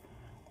through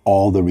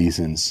all the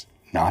reasons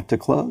not to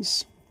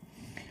close.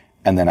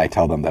 And then I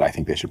tell them that I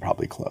think they should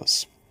probably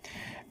close.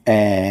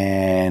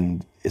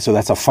 And so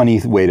that's a funny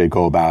way to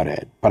go about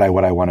it. But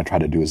what I want to try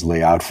to do is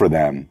lay out for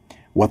them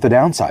what the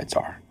downsides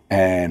are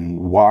and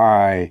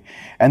why.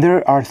 And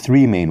there are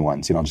three main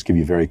ones. I'll just give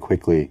you very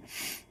quickly.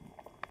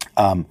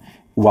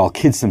 While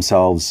kids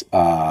themselves,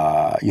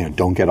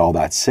 don't get all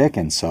that sick,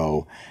 and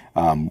so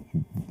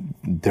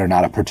they're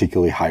not a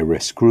particularly high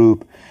risk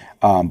group.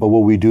 But what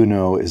we do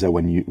know is that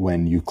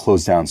when you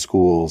close down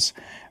schools,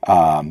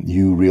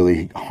 you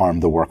really harm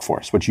the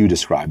workforce, which you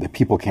described, that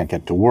people can't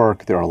get to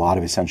work. There are a lot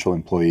of essential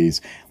employees,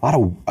 a lot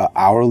of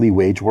hourly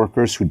wage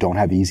workers who don't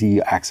have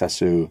easy access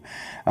to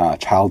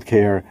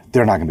childcare.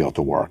 They're not going to be able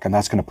to work. And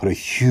that's going to put a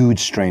huge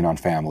strain on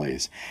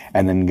families.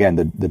 And then again,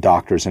 the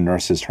doctors and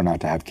nurses turn out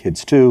to have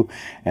kids too,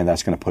 and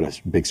that's going to put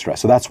a big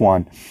stress. So that's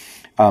one.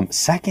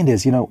 Second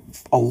is,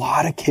 a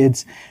lot of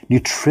kids,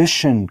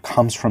 nutrition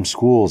comes from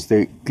schools.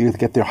 They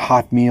get their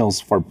hot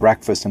meals for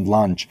breakfast and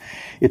lunch.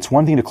 It's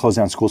one thing to close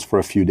down schools for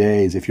a few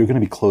days. If you're going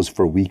to be closed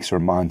for weeks or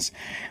months,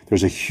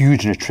 there's a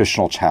huge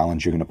nutritional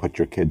challenge you're going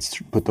to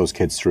put those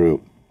kids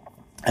through.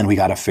 And we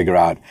got to figure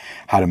out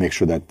how to make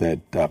sure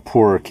that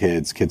poorer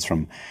kids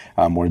from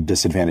more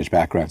disadvantaged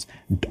backgrounds,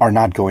 are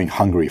not going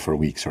hungry for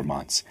weeks or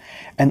months.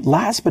 And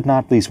last but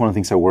not least, one of the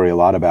things I worry a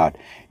lot about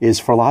is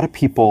for a lot of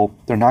people,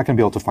 they're not going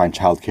to be able to find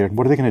childcare.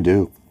 What are they going to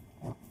do?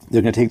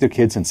 They're going to take their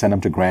kids and send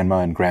them to grandma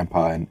and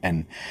grandpa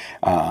and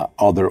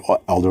other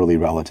elderly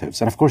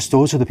relatives. And of course,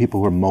 those are the people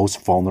who are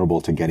most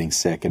vulnerable to getting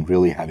sick and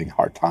really having a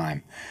hard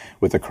time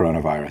with the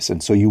coronavirus.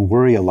 And so you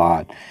worry a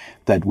lot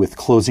that with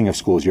closing of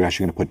schools, you're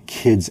actually going to put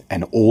kids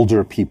and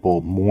older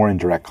people more in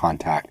direct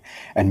contact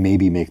and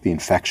maybe make the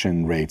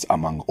infection rates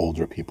among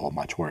older people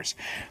much worse.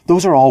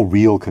 Those are all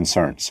real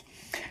concerns.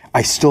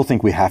 I still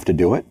think we have to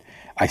do it.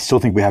 I still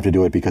think we have to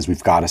do it because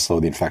we've got to slow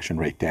the infection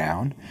rate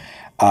down.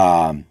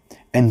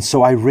 And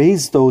so I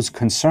raise those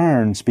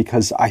concerns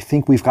because I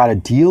think we've got to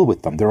deal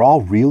with them. They're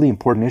all really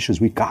important issues.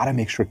 We've got to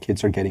make sure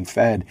kids are getting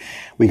fed.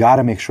 We got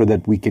to make sure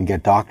that we can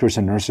get doctors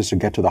and nurses to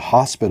get to the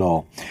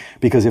hospital,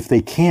 because if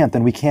they can't,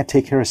 then we can't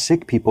take care of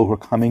sick people who are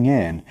coming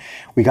in.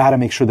 We got to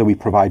make sure that we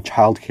provide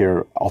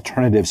childcare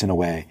alternatives in a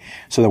way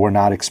so that we're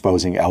not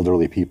exposing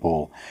elderly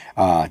people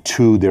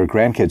to their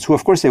grandkids, who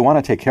of course they want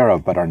to take care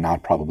of, but are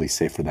not probably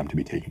safe for them to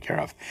be taken care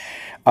of.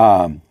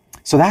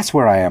 So that's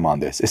where I am on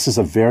this. This is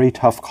a very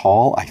tough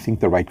call. I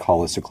think the right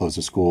call is to close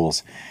the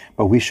schools,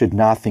 but we should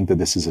not think that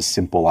this is a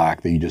simple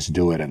act that you just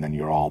do it and then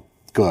you're all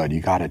good. You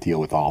got to deal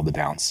with all the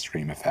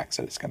downstream effects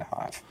that it's going to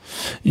have.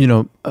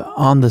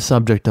 On the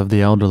subject of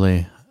the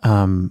elderly,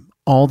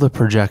 all the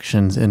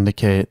projections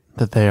indicate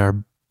that they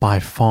are by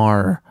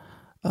far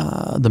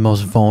the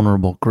most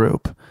vulnerable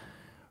group.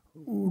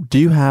 Do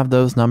you have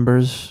those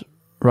numbers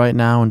right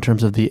now in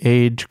terms of the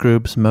age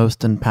groups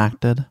most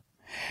impacted?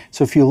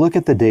 So if you look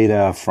at the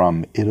data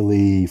from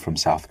Italy, from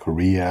South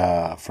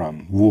Korea,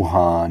 from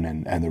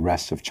Wuhan, and the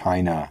rest of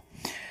China,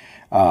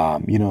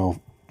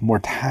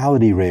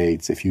 mortality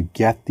rates, if you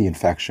get the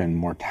infection,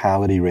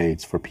 mortality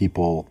rates for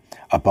people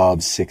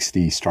above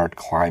 60 start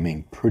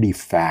climbing pretty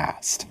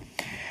fast.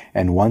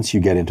 And once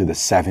you get into the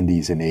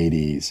 70s and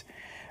 80s,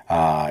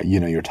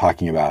 you're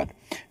talking about,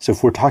 so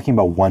if we're talking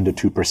about 1%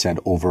 to 2%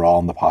 overall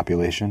in the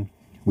population,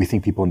 we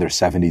think people in their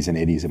 70s and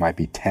 80s, it might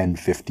be 10,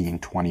 15,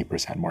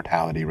 20%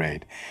 mortality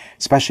rate,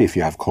 especially if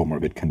you have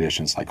comorbid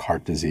conditions like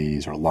heart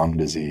disease or lung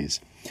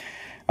disease.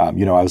 I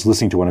was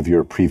listening to one of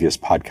your previous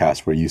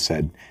podcasts where you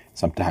said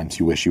sometimes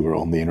you wish you were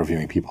only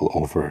interviewing people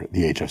over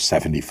the age of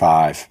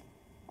 75.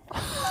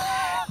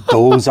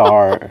 Those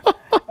are,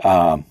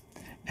 I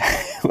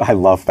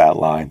love that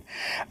line.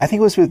 I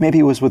think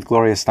it was with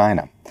Gloria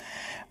Steinem.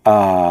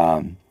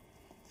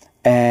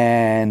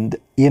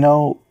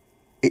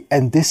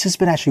 And this has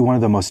been actually one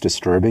of the most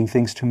disturbing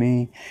things to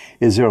me,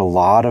 is there are a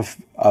lot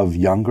of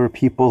younger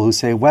people who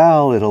say,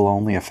 well, it'll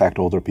only affect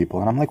older people.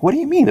 And I'm like, what do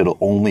you mean it'll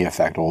only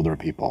affect older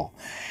people?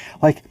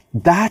 Like,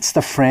 that's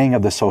the fraying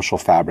of the social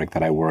fabric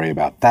that I worry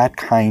about, that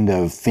kind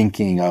of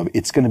thinking of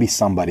it's going to be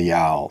somebody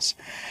else.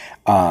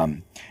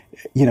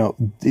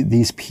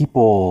 These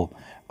people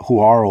who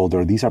are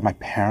older, my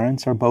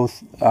parents are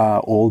both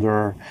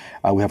older.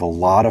 We have a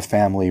lot of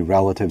family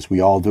relatives, we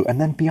all do. And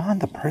then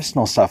beyond the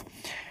personal stuff,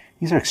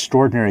 these are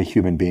extraordinary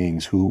human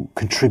beings who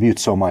contribute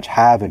so much,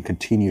 have and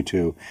continue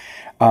to,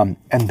 and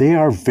they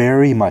are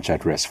very much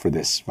at risk for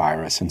this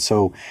virus. And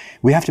so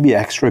we have to be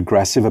extra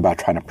aggressive about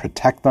trying to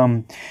protect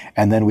them,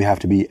 and then we have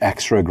to be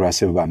extra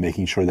aggressive about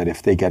making sure that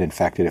if they get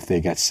infected, if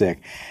they get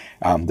sick,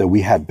 that we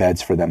have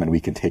beds for them and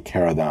we can take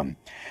care of them.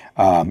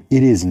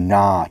 It is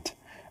not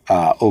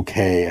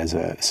okay as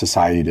a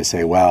society to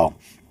say, well,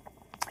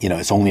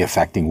 it's only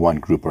affecting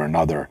one group or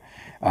another.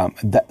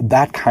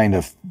 That kind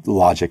of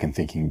logic and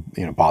thinking,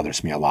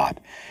 bothers me a lot.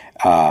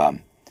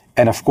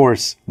 And of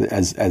course,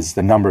 as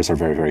the numbers are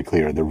very, very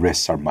clear, the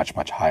risks are much,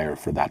 much higher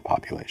for that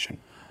population.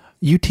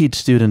 You teach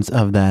students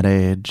of that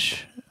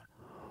age.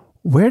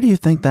 Where do you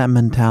think that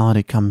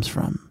mentality comes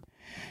from?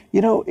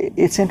 You know,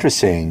 it's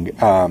interesting.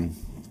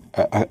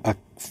 A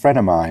friend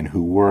of mine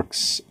who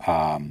works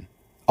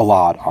a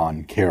lot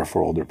on care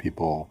for older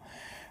people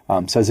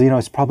says,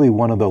 it's probably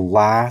one of the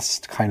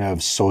last kind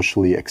of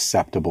socially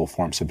acceptable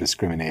forms of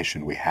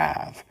discrimination we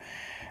have.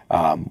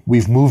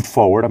 We've moved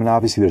forward. I mean,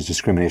 obviously there's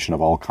discrimination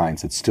of all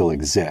kinds that still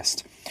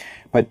exist,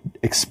 but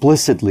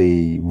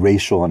explicitly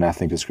racial and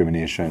ethnic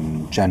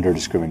discrimination, gender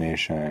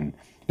discrimination,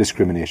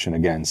 discrimination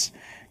against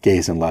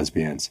gays and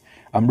lesbians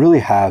really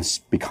has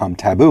become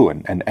taboo.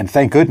 And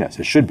thank goodness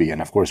it should be.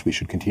 And of course we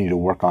should continue to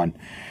work on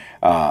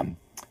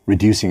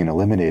reducing and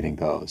eliminating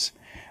those.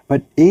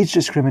 But age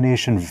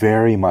discrimination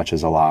very much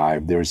is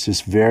alive. There's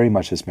just very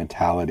much this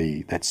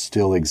mentality that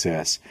still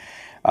exists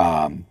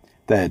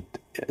that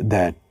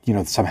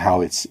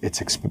somehow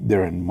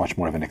they're in much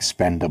more of an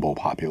expendable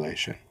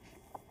population.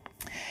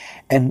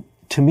 And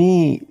to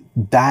me,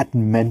 that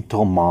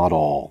mental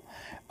model,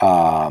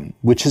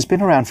 which has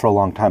been around for a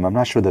long time, I'm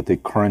not sure that the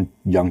current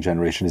young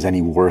generation is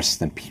any worse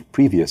than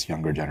previous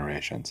younger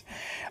generations,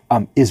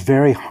 is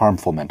very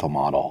harmful mental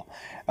model.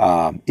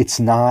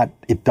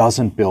 It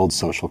doesn't build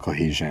social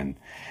cohesion,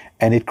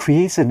 and it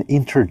creates an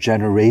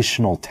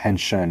intergenerational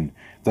tension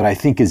that I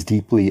think is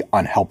deeply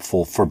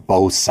unhelpful for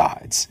both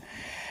sides.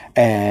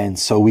 And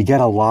so we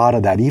get a lot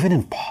of that, even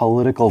in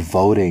political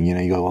voting.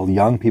 You go, well,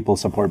 young people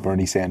support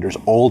Bernie Sanders,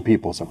 old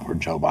people support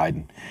Joe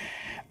Biden.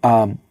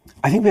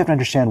 I think we have to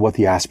understand what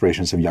the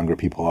aspirations of younger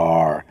people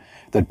are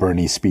that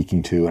Bernie's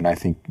speaking to, and I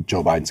think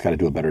Joe Biden's got to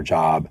do a better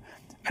job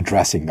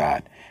addressing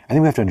that. I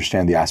think we have to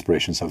understand the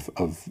aspirations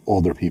of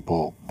older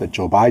people that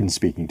Joe Biden's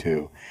speaking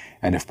to.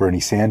 And if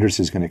Bernie Sanders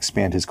is going to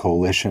expand his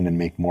coalition and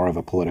make more of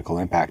a political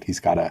impact, he's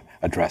got to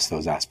address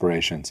those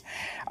aspirations.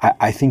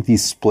 I think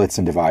these splits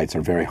and divides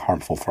are very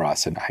harmful for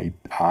us. And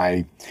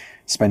I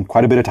spend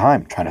quite a bit of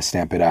time trying to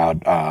stamp it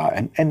out,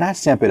 and not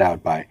stamp it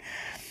out by,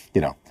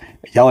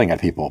 yelling at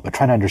people, but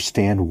trying to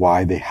understand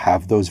why they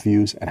have those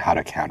views and how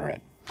to counter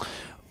it.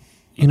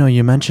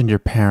 You mentioned your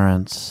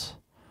parents.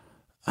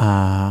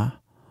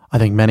 I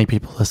think many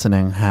people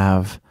listening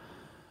have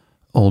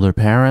older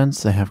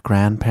parents, they have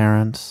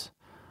grandparents,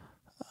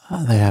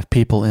 they have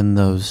people in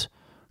those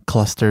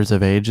clusters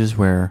of ages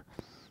where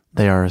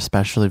they are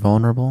especially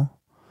vulnerable.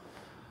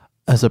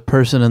 As a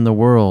person in the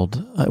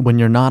world, when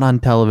you're not on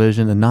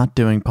television and not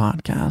doing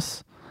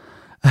podcasts,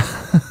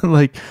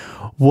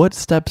 what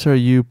steps are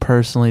you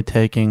personally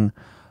taking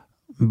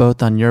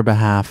both on your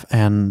behalf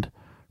and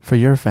for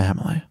your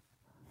family?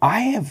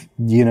 I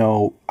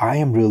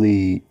am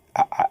really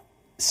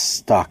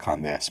stuck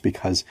on this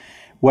because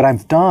what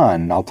I've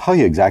done, I'll tell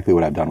you exactly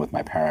what I've done with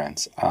my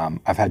parents.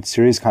 I've had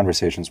serious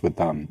conversations with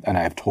them, and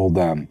I have told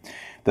them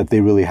that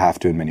they really have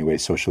to, in many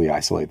ways, socially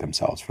isolate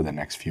themselves for the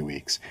next few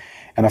weeks.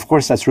 And of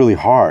course, that's really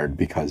hard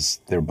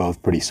because they're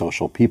both pretty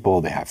social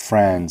people. They have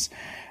friends.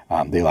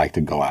 They like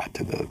to go out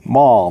to the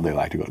mall. They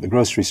like to go to the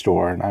grocery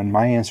store. And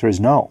my answer is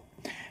no.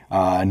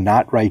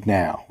 Not right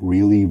now.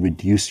 Really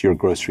reduce your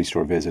grocery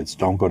store visits.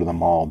 Don't go to the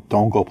mall.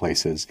 Don't go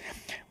places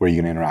where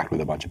you're going to interact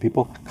with a bunch of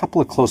people. A couple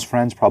of close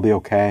friends, probably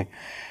okay.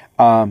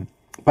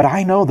 But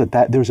I know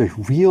that there's a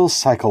real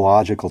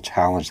psychological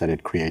challenge that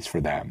it creates for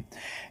them.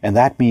 And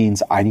that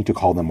means I need to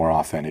call them more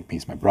often. It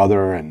means my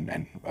brother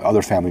and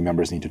other family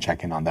members need to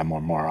check in on them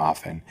more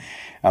often.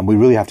 We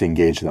really have to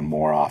engage them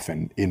more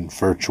often in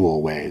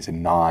virtual ways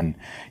and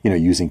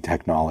using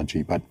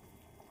technology. But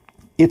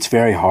it's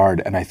very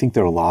hard, and I think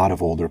there are a lot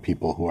of older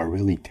people who are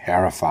really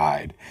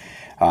terrified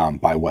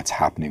by what's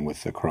happening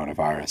with the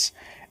coronavirus.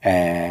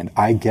 And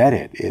I get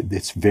it.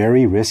 It's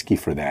very risky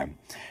for them.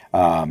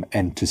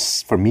 And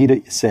for me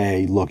to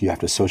say, look, you have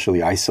to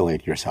socially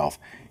isolate yourself,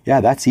 yeah,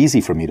 that's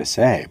easy for me to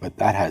say, but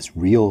that has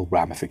real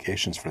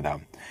ramifications for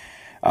them.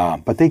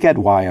 But they get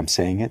why I'm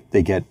saying it.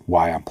 They get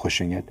why I'm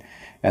pushing it.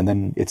 And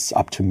then it's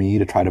up to me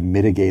to try to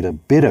mitigate a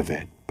bit of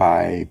it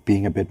by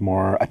being a bit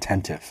more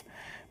attentive,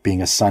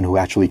 being a son who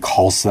actually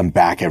calls them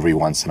back every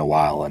once in a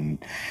while,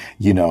 and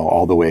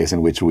all the ways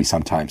in which we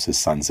sometimes as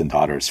sons and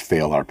daughters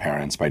fail our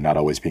parents by not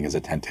always being as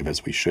attentive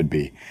as we should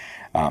be.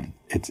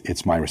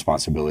 It's my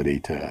responsibility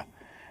to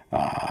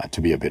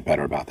be a bit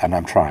better about that, and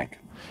I'm trying.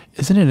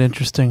 Isn't it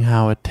interesting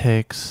how it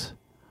takes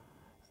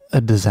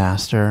a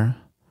disaster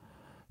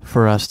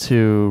for us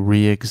to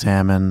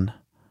re-examine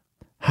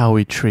how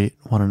we treat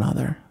one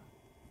another?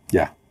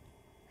 Yeah.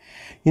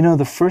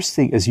 The first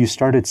thing is you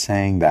started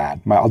saying that.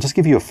 I'll just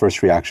give you a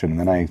first reaction,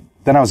 and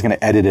then I was going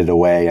to edit it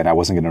away, and I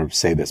wasn't going to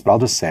say this, but I'll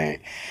just say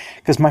it.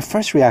 Because my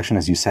first reaction,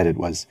 as you said it,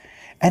 was,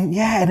 and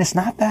it's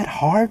not that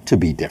hard to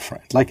be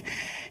different.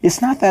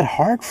 It's not that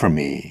hard for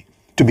me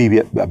to be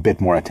a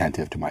bit more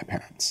attentive to my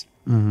parents.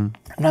 Mm-hmm.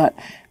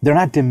 They're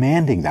not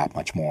demanding that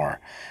much more.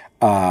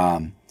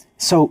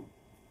 So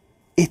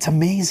it's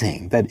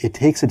amazing that it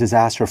takes a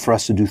disaster for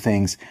us to do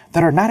things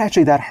that are not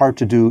actually that hard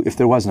to do if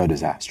there was no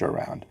disaster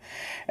around.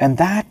 And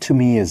that, to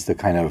me, is the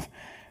kind of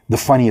the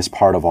funniest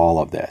part of all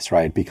of this,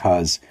 right?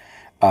 Because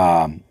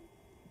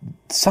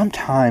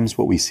sometimes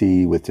what we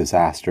see with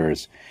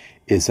disasters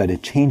is that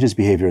it changes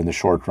behavior in the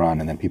short run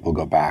and then people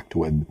go back to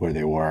where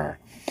they were.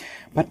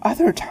 But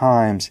other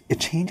times it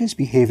changes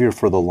behavior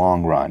for the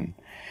long run.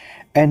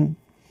 And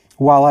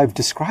while I've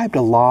described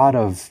a lot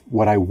of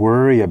what I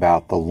worry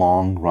about the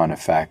long run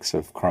effects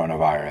of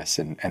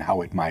coronavirus and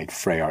how it might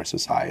fray our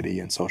society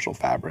and social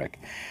fabric,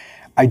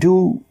 I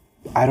don't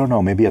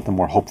know, maybe at the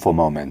more hopeful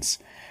moments,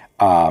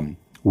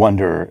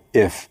 wonder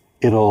if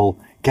it'll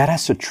get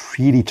us to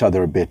treat each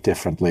other a bit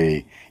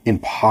differently in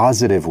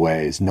positive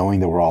ways,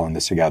 knowing that we're all in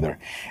this together.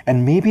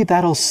 And maybe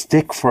that'll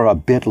stick for a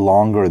bit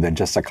longer than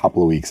just a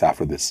couple of weeks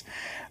after this,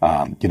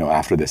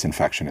 after this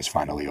infection is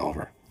finally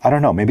over. I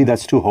don't know, maybe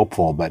that's too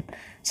hopeful, but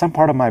some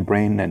part of my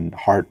brain and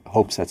heart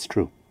hopes that's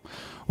true.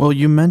 Well,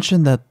 you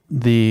mentioned that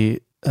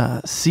the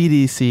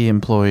CDC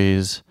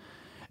employees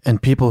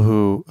and people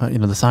who,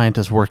 the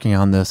scientists working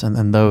on this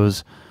and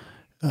those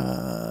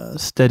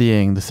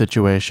studying the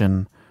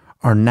situation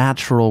are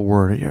natural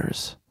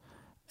warriors.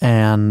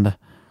 And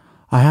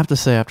I have to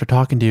say, after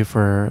talking to you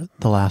for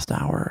the last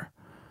hour,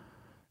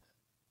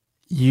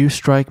 you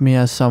strike me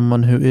as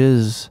someone who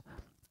is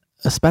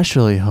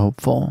especially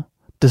hopeful,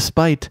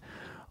 despite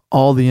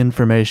all the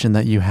information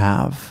that you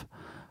have.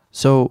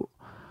 So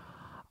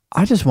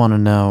I just want to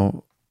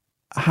know,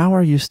 how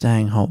are you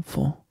staying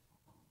hopeful?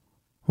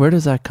 Where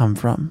does that come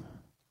from?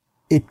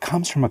 It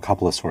comes from a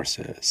couple of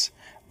sources.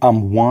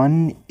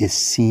 One is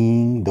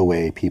seeing the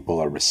way people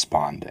are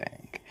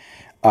responding.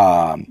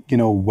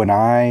 When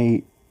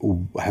I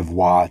have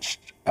watched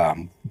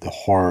the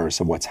horrors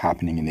of what's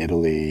happening in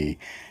Italy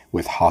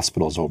with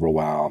hospitals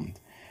overwhelmed,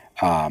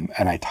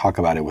 and I talk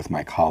about it with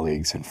my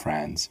colleagues and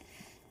friends,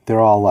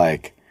 they're all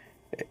like,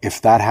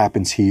 if that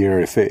happens here,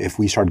 if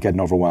we start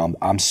getting overwhelmed,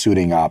 I'm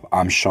suiting up,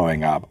 I'm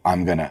showing up,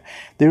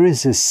 there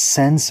is this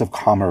sense of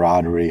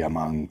camaraderie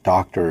among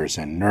doctors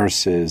and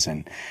nurses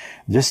and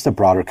just the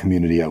broader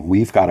community of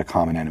we've got a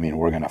common enemy and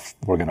we're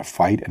gonna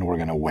fight and we're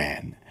gonna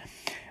win.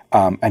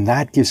 And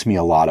that gives me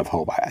a lot of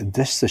hope.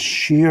 Just the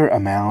sheer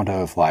amount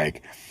of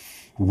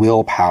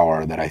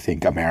willpower that I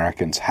think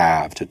Americans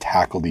have to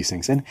tackle these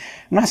things. And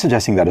I'm not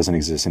suggesting that doesn't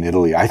exist in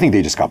Italy. I think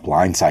they just got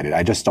blindsided.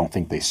 I just don't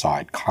think they saw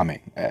it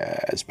coming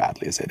as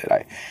badly as they did.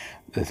 I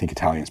think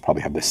Italians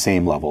probably have the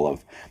same level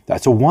of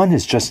that. So one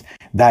is just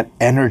that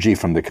energy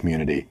from the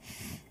community.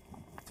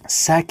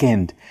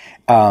 Second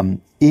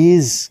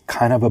is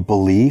kind of a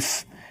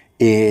belief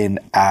in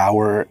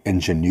our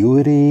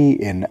ingenuity,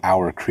 in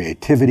our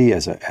creativity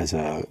as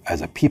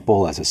a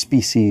people, as a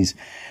species.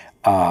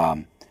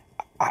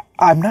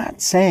 I'm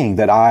not saying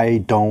that I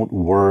don't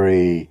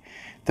worry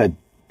that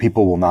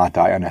people will not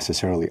die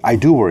unnecessarily. I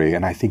do worry,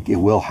 and I think it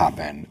will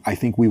happen. I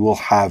think we will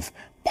have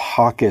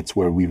pockets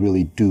where we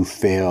really do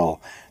fail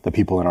the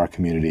people in our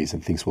communities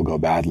and things will go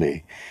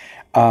badly.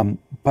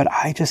 But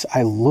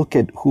I look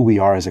at who we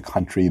are as a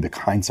country, the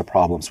kinds of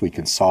problems we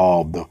can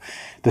solve,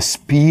 the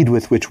speed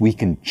with which we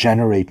can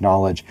generate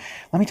knowledge.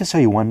 Let me just tell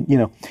you one,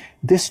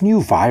 this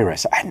new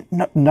virus,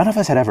 none of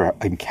us had ever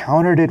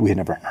encountered it. We had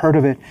never heard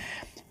of it.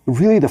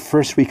 Really, the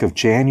first week of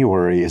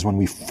January is when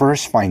we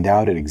first find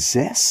out it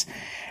exists.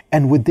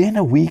 And within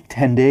a week,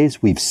 10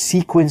 days, we've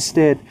sequenced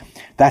it.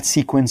 That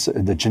sequence,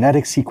 the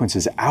genetic sequence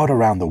is out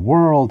around the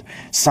world.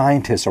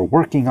 Scientists are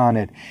working on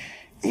it.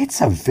 It's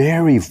a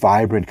very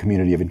vibrant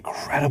community of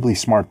incredibly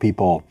smart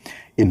people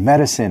in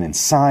medicine, in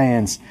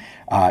science,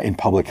 in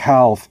public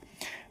health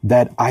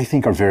that I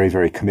think are very,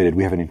 very committed.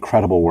 We have an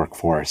incredible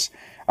workforce.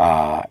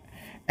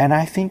 And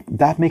I think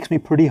that makes me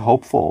pretty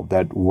hopeful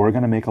that we're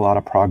going to make a lot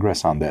of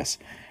progress on this.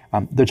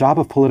 The job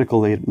of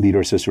political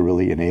leaders is to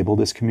really enable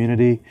this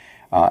community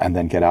and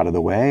then get out of the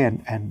way.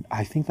 And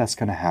I think that's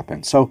going to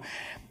happen. So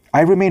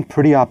I remain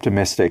pretty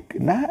optimistic,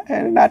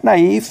 not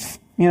naive,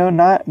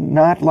 not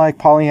like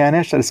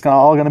Pollyannish that it's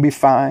all going to be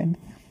fine.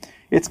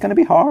 It's going to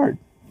be hard.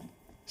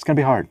 It's going to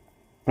be hard.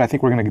 But I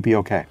think we're going to be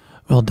okay.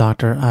 Well,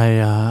 Doctor,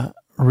 I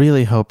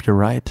really hope you're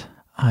right.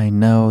 I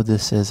know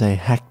this is a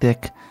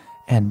hectic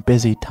and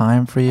busy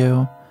time for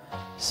you.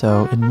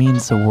 So it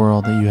means the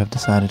world that you have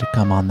decided to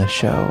come on this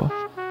show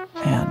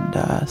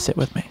and sit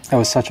with me. It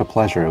was such a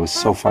pleasure. It was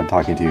so fun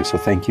talking to you. So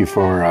thank you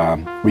for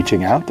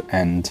reaching out,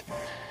 and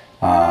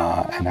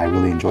I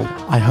really enjoyed it.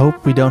 I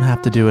hope we don't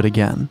have to do it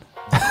again.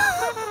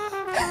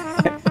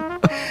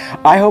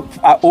 I hope,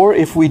 or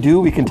if we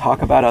do, we can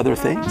talk about other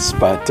things.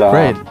 But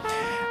great.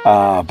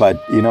 But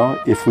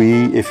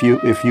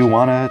if you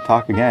want to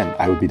talk again,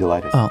 I would be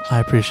delighted. Oh, I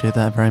appreciate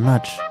that very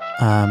much.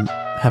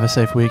 Have a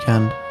safe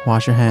weekend.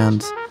 Wash your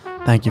hands.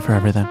 Thank you for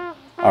everything.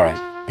 All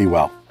right. Be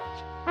well.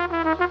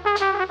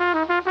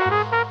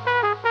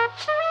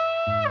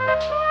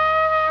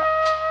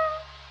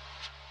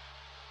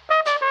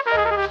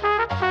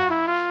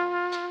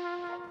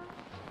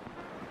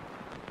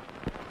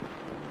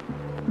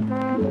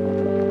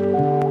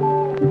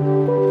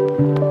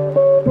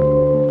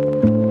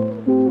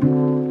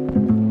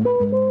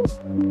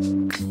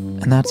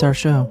 And that's our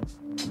show.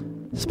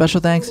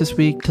 Special thanks this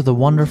week to the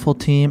wonderful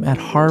team at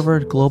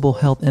Harvard Global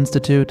Health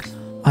Institute.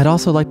 I'd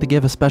also like to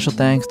give a special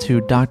thanks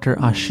to Dr.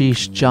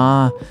 Ashish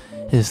Jha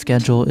His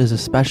schedule is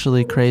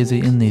especially crazy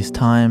in these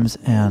times,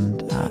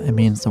 and it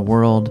means the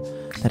world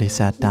that he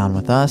sat down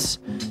with us.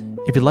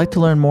 If you'd like to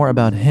learn more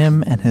about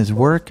him and his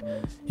work,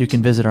 you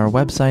can visit our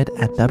website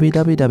at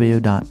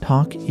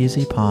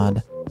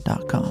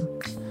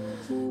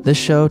www.talkeasypod.com. This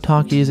show,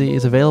 Talk Easy,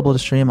 is available to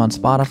stream on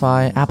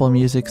Spotify, Apple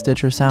Music,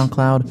 Stitcher,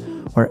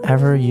 SoundCloud,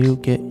 wherever you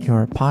get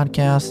your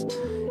podcasts.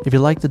 If you'd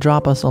like to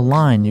drop us a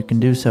line, you can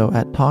do so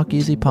at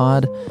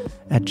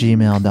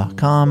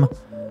talkeasypod@gmail.com.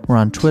 We're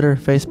on Twitter,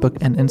 Facebook,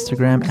 and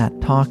Instagram at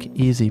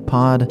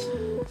TalkEasyPod.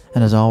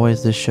 And as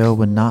always, this show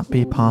would not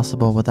be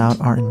possible without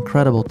our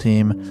incredible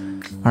team.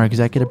 Our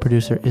executive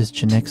producer is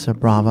Janixa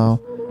Bravo.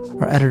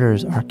 Our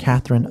editors are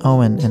Catherine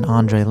Owen and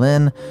Andre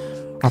Lin.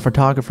 Our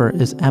photographer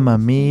is Emma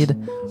Mead.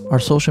 Our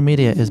social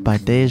media is by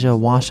Deja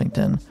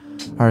Washington.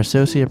 Our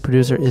associate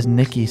producer is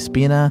Nikki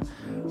Spina.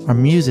 Our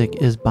music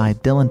is by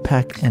Dylan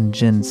Peck and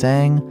Jin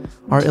Zhang.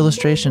 Our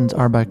illustrations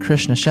are by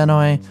Krishna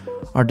Shenoy.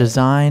 Our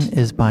design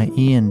is by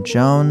Ian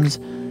Jones.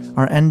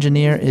 Our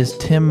engineer is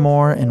Tim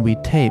Moore, and we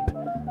tape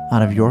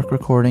out of York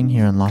Recording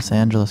here in Los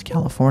Angeles,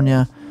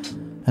 California.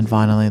 And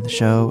finally, the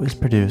show is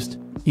produced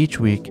each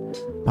week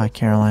by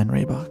Caroline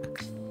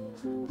Reebok.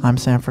 I'm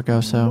Sam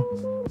Fragoso.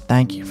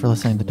 Thank you for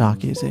listening to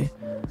Talk Easy.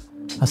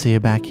 I'll see you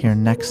back here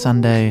next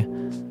Sunday.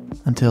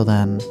 Until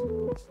then,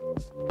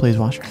 please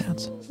wash your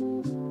hands.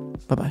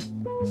 Bye-bye.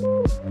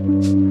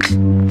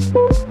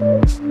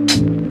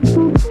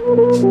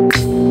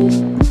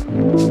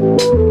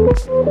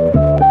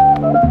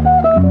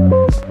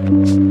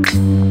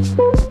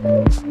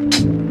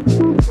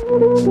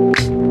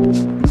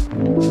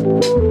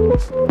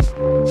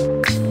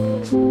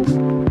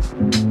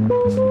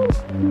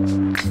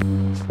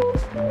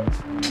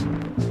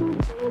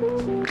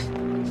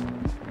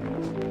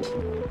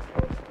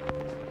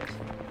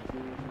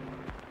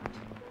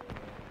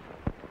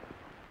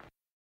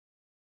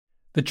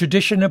 The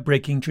tradition of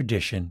breaking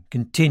tradition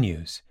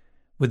continues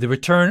with the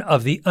return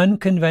of the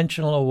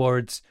Unconventional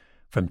Awards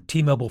from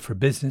T-Mobile for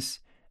Business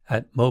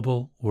at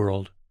Mobile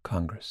World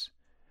Congress.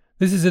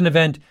 This is an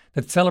event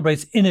that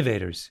celebrates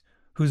innovators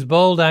whose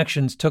bold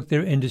actions took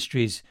their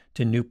industries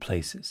to new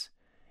places.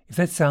 If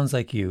that sounds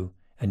like you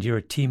and you're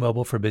a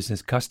T-Mobile for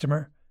Business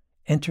customer,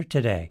 enter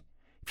today.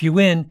 If you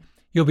win,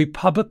 you'll be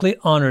publicly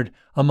honored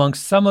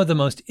amongst some of the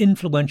most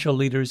influential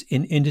leaders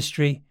in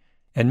industry,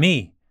 and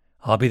me,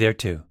 I'll be there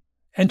too.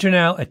 Enter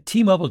now at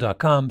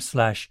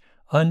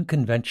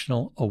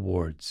tmobile.com/unconventional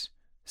awards.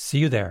 See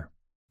you there.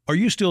 Are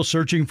you still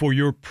searching for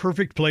your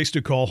perfect place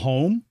to call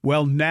home?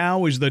 Well,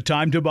 now is the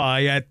time to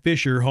buy at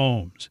Fisher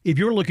Homes. If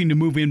you're looking to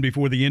move in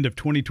before the end of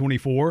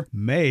 2024,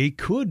 May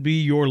could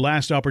be your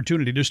last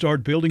opportunity to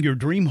start building your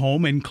dream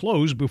home and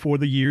close before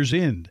the year's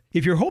end.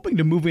 If you're hoping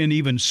to move in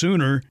even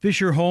sooner,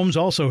 Fisher Homes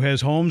also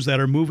has homes that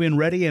are move-in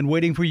ready and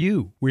waiting for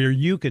you, where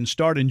you can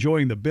start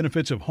enjoying the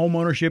benefits of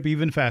homeownership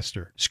even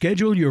faster.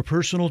 Schedule your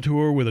personal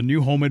tour with a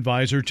new home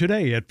advisor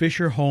today at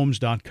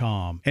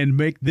FisherHomes.com and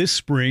make this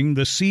spring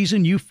the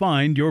season you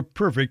find your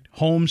perfect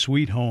home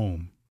sweet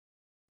home.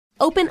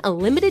 Open a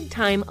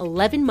limited-time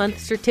 11-month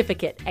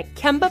certificate at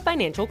Kemba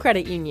Financial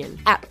Credit Union.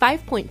 At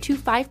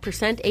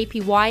 5.25%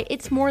 APY,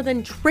 it's more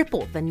than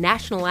triple the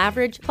national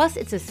average, plus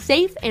it's a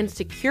safe and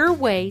secure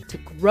way to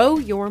grow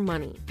your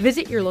money.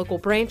 Visit your local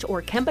branch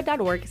or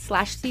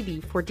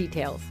kemba.org/cb for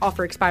details.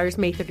 Offer expires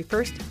May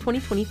 31st,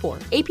 2024.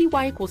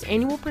 APY equals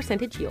annual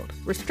percentage yield.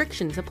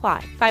 Restrictions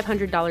apply.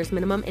 $500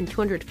 minimum and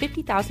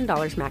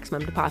 $250,000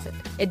 maximum deposit.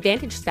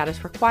 Advantage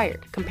status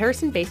required.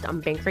 Comparison based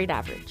on bank rate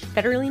average.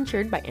 Federally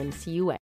insured by NCUA.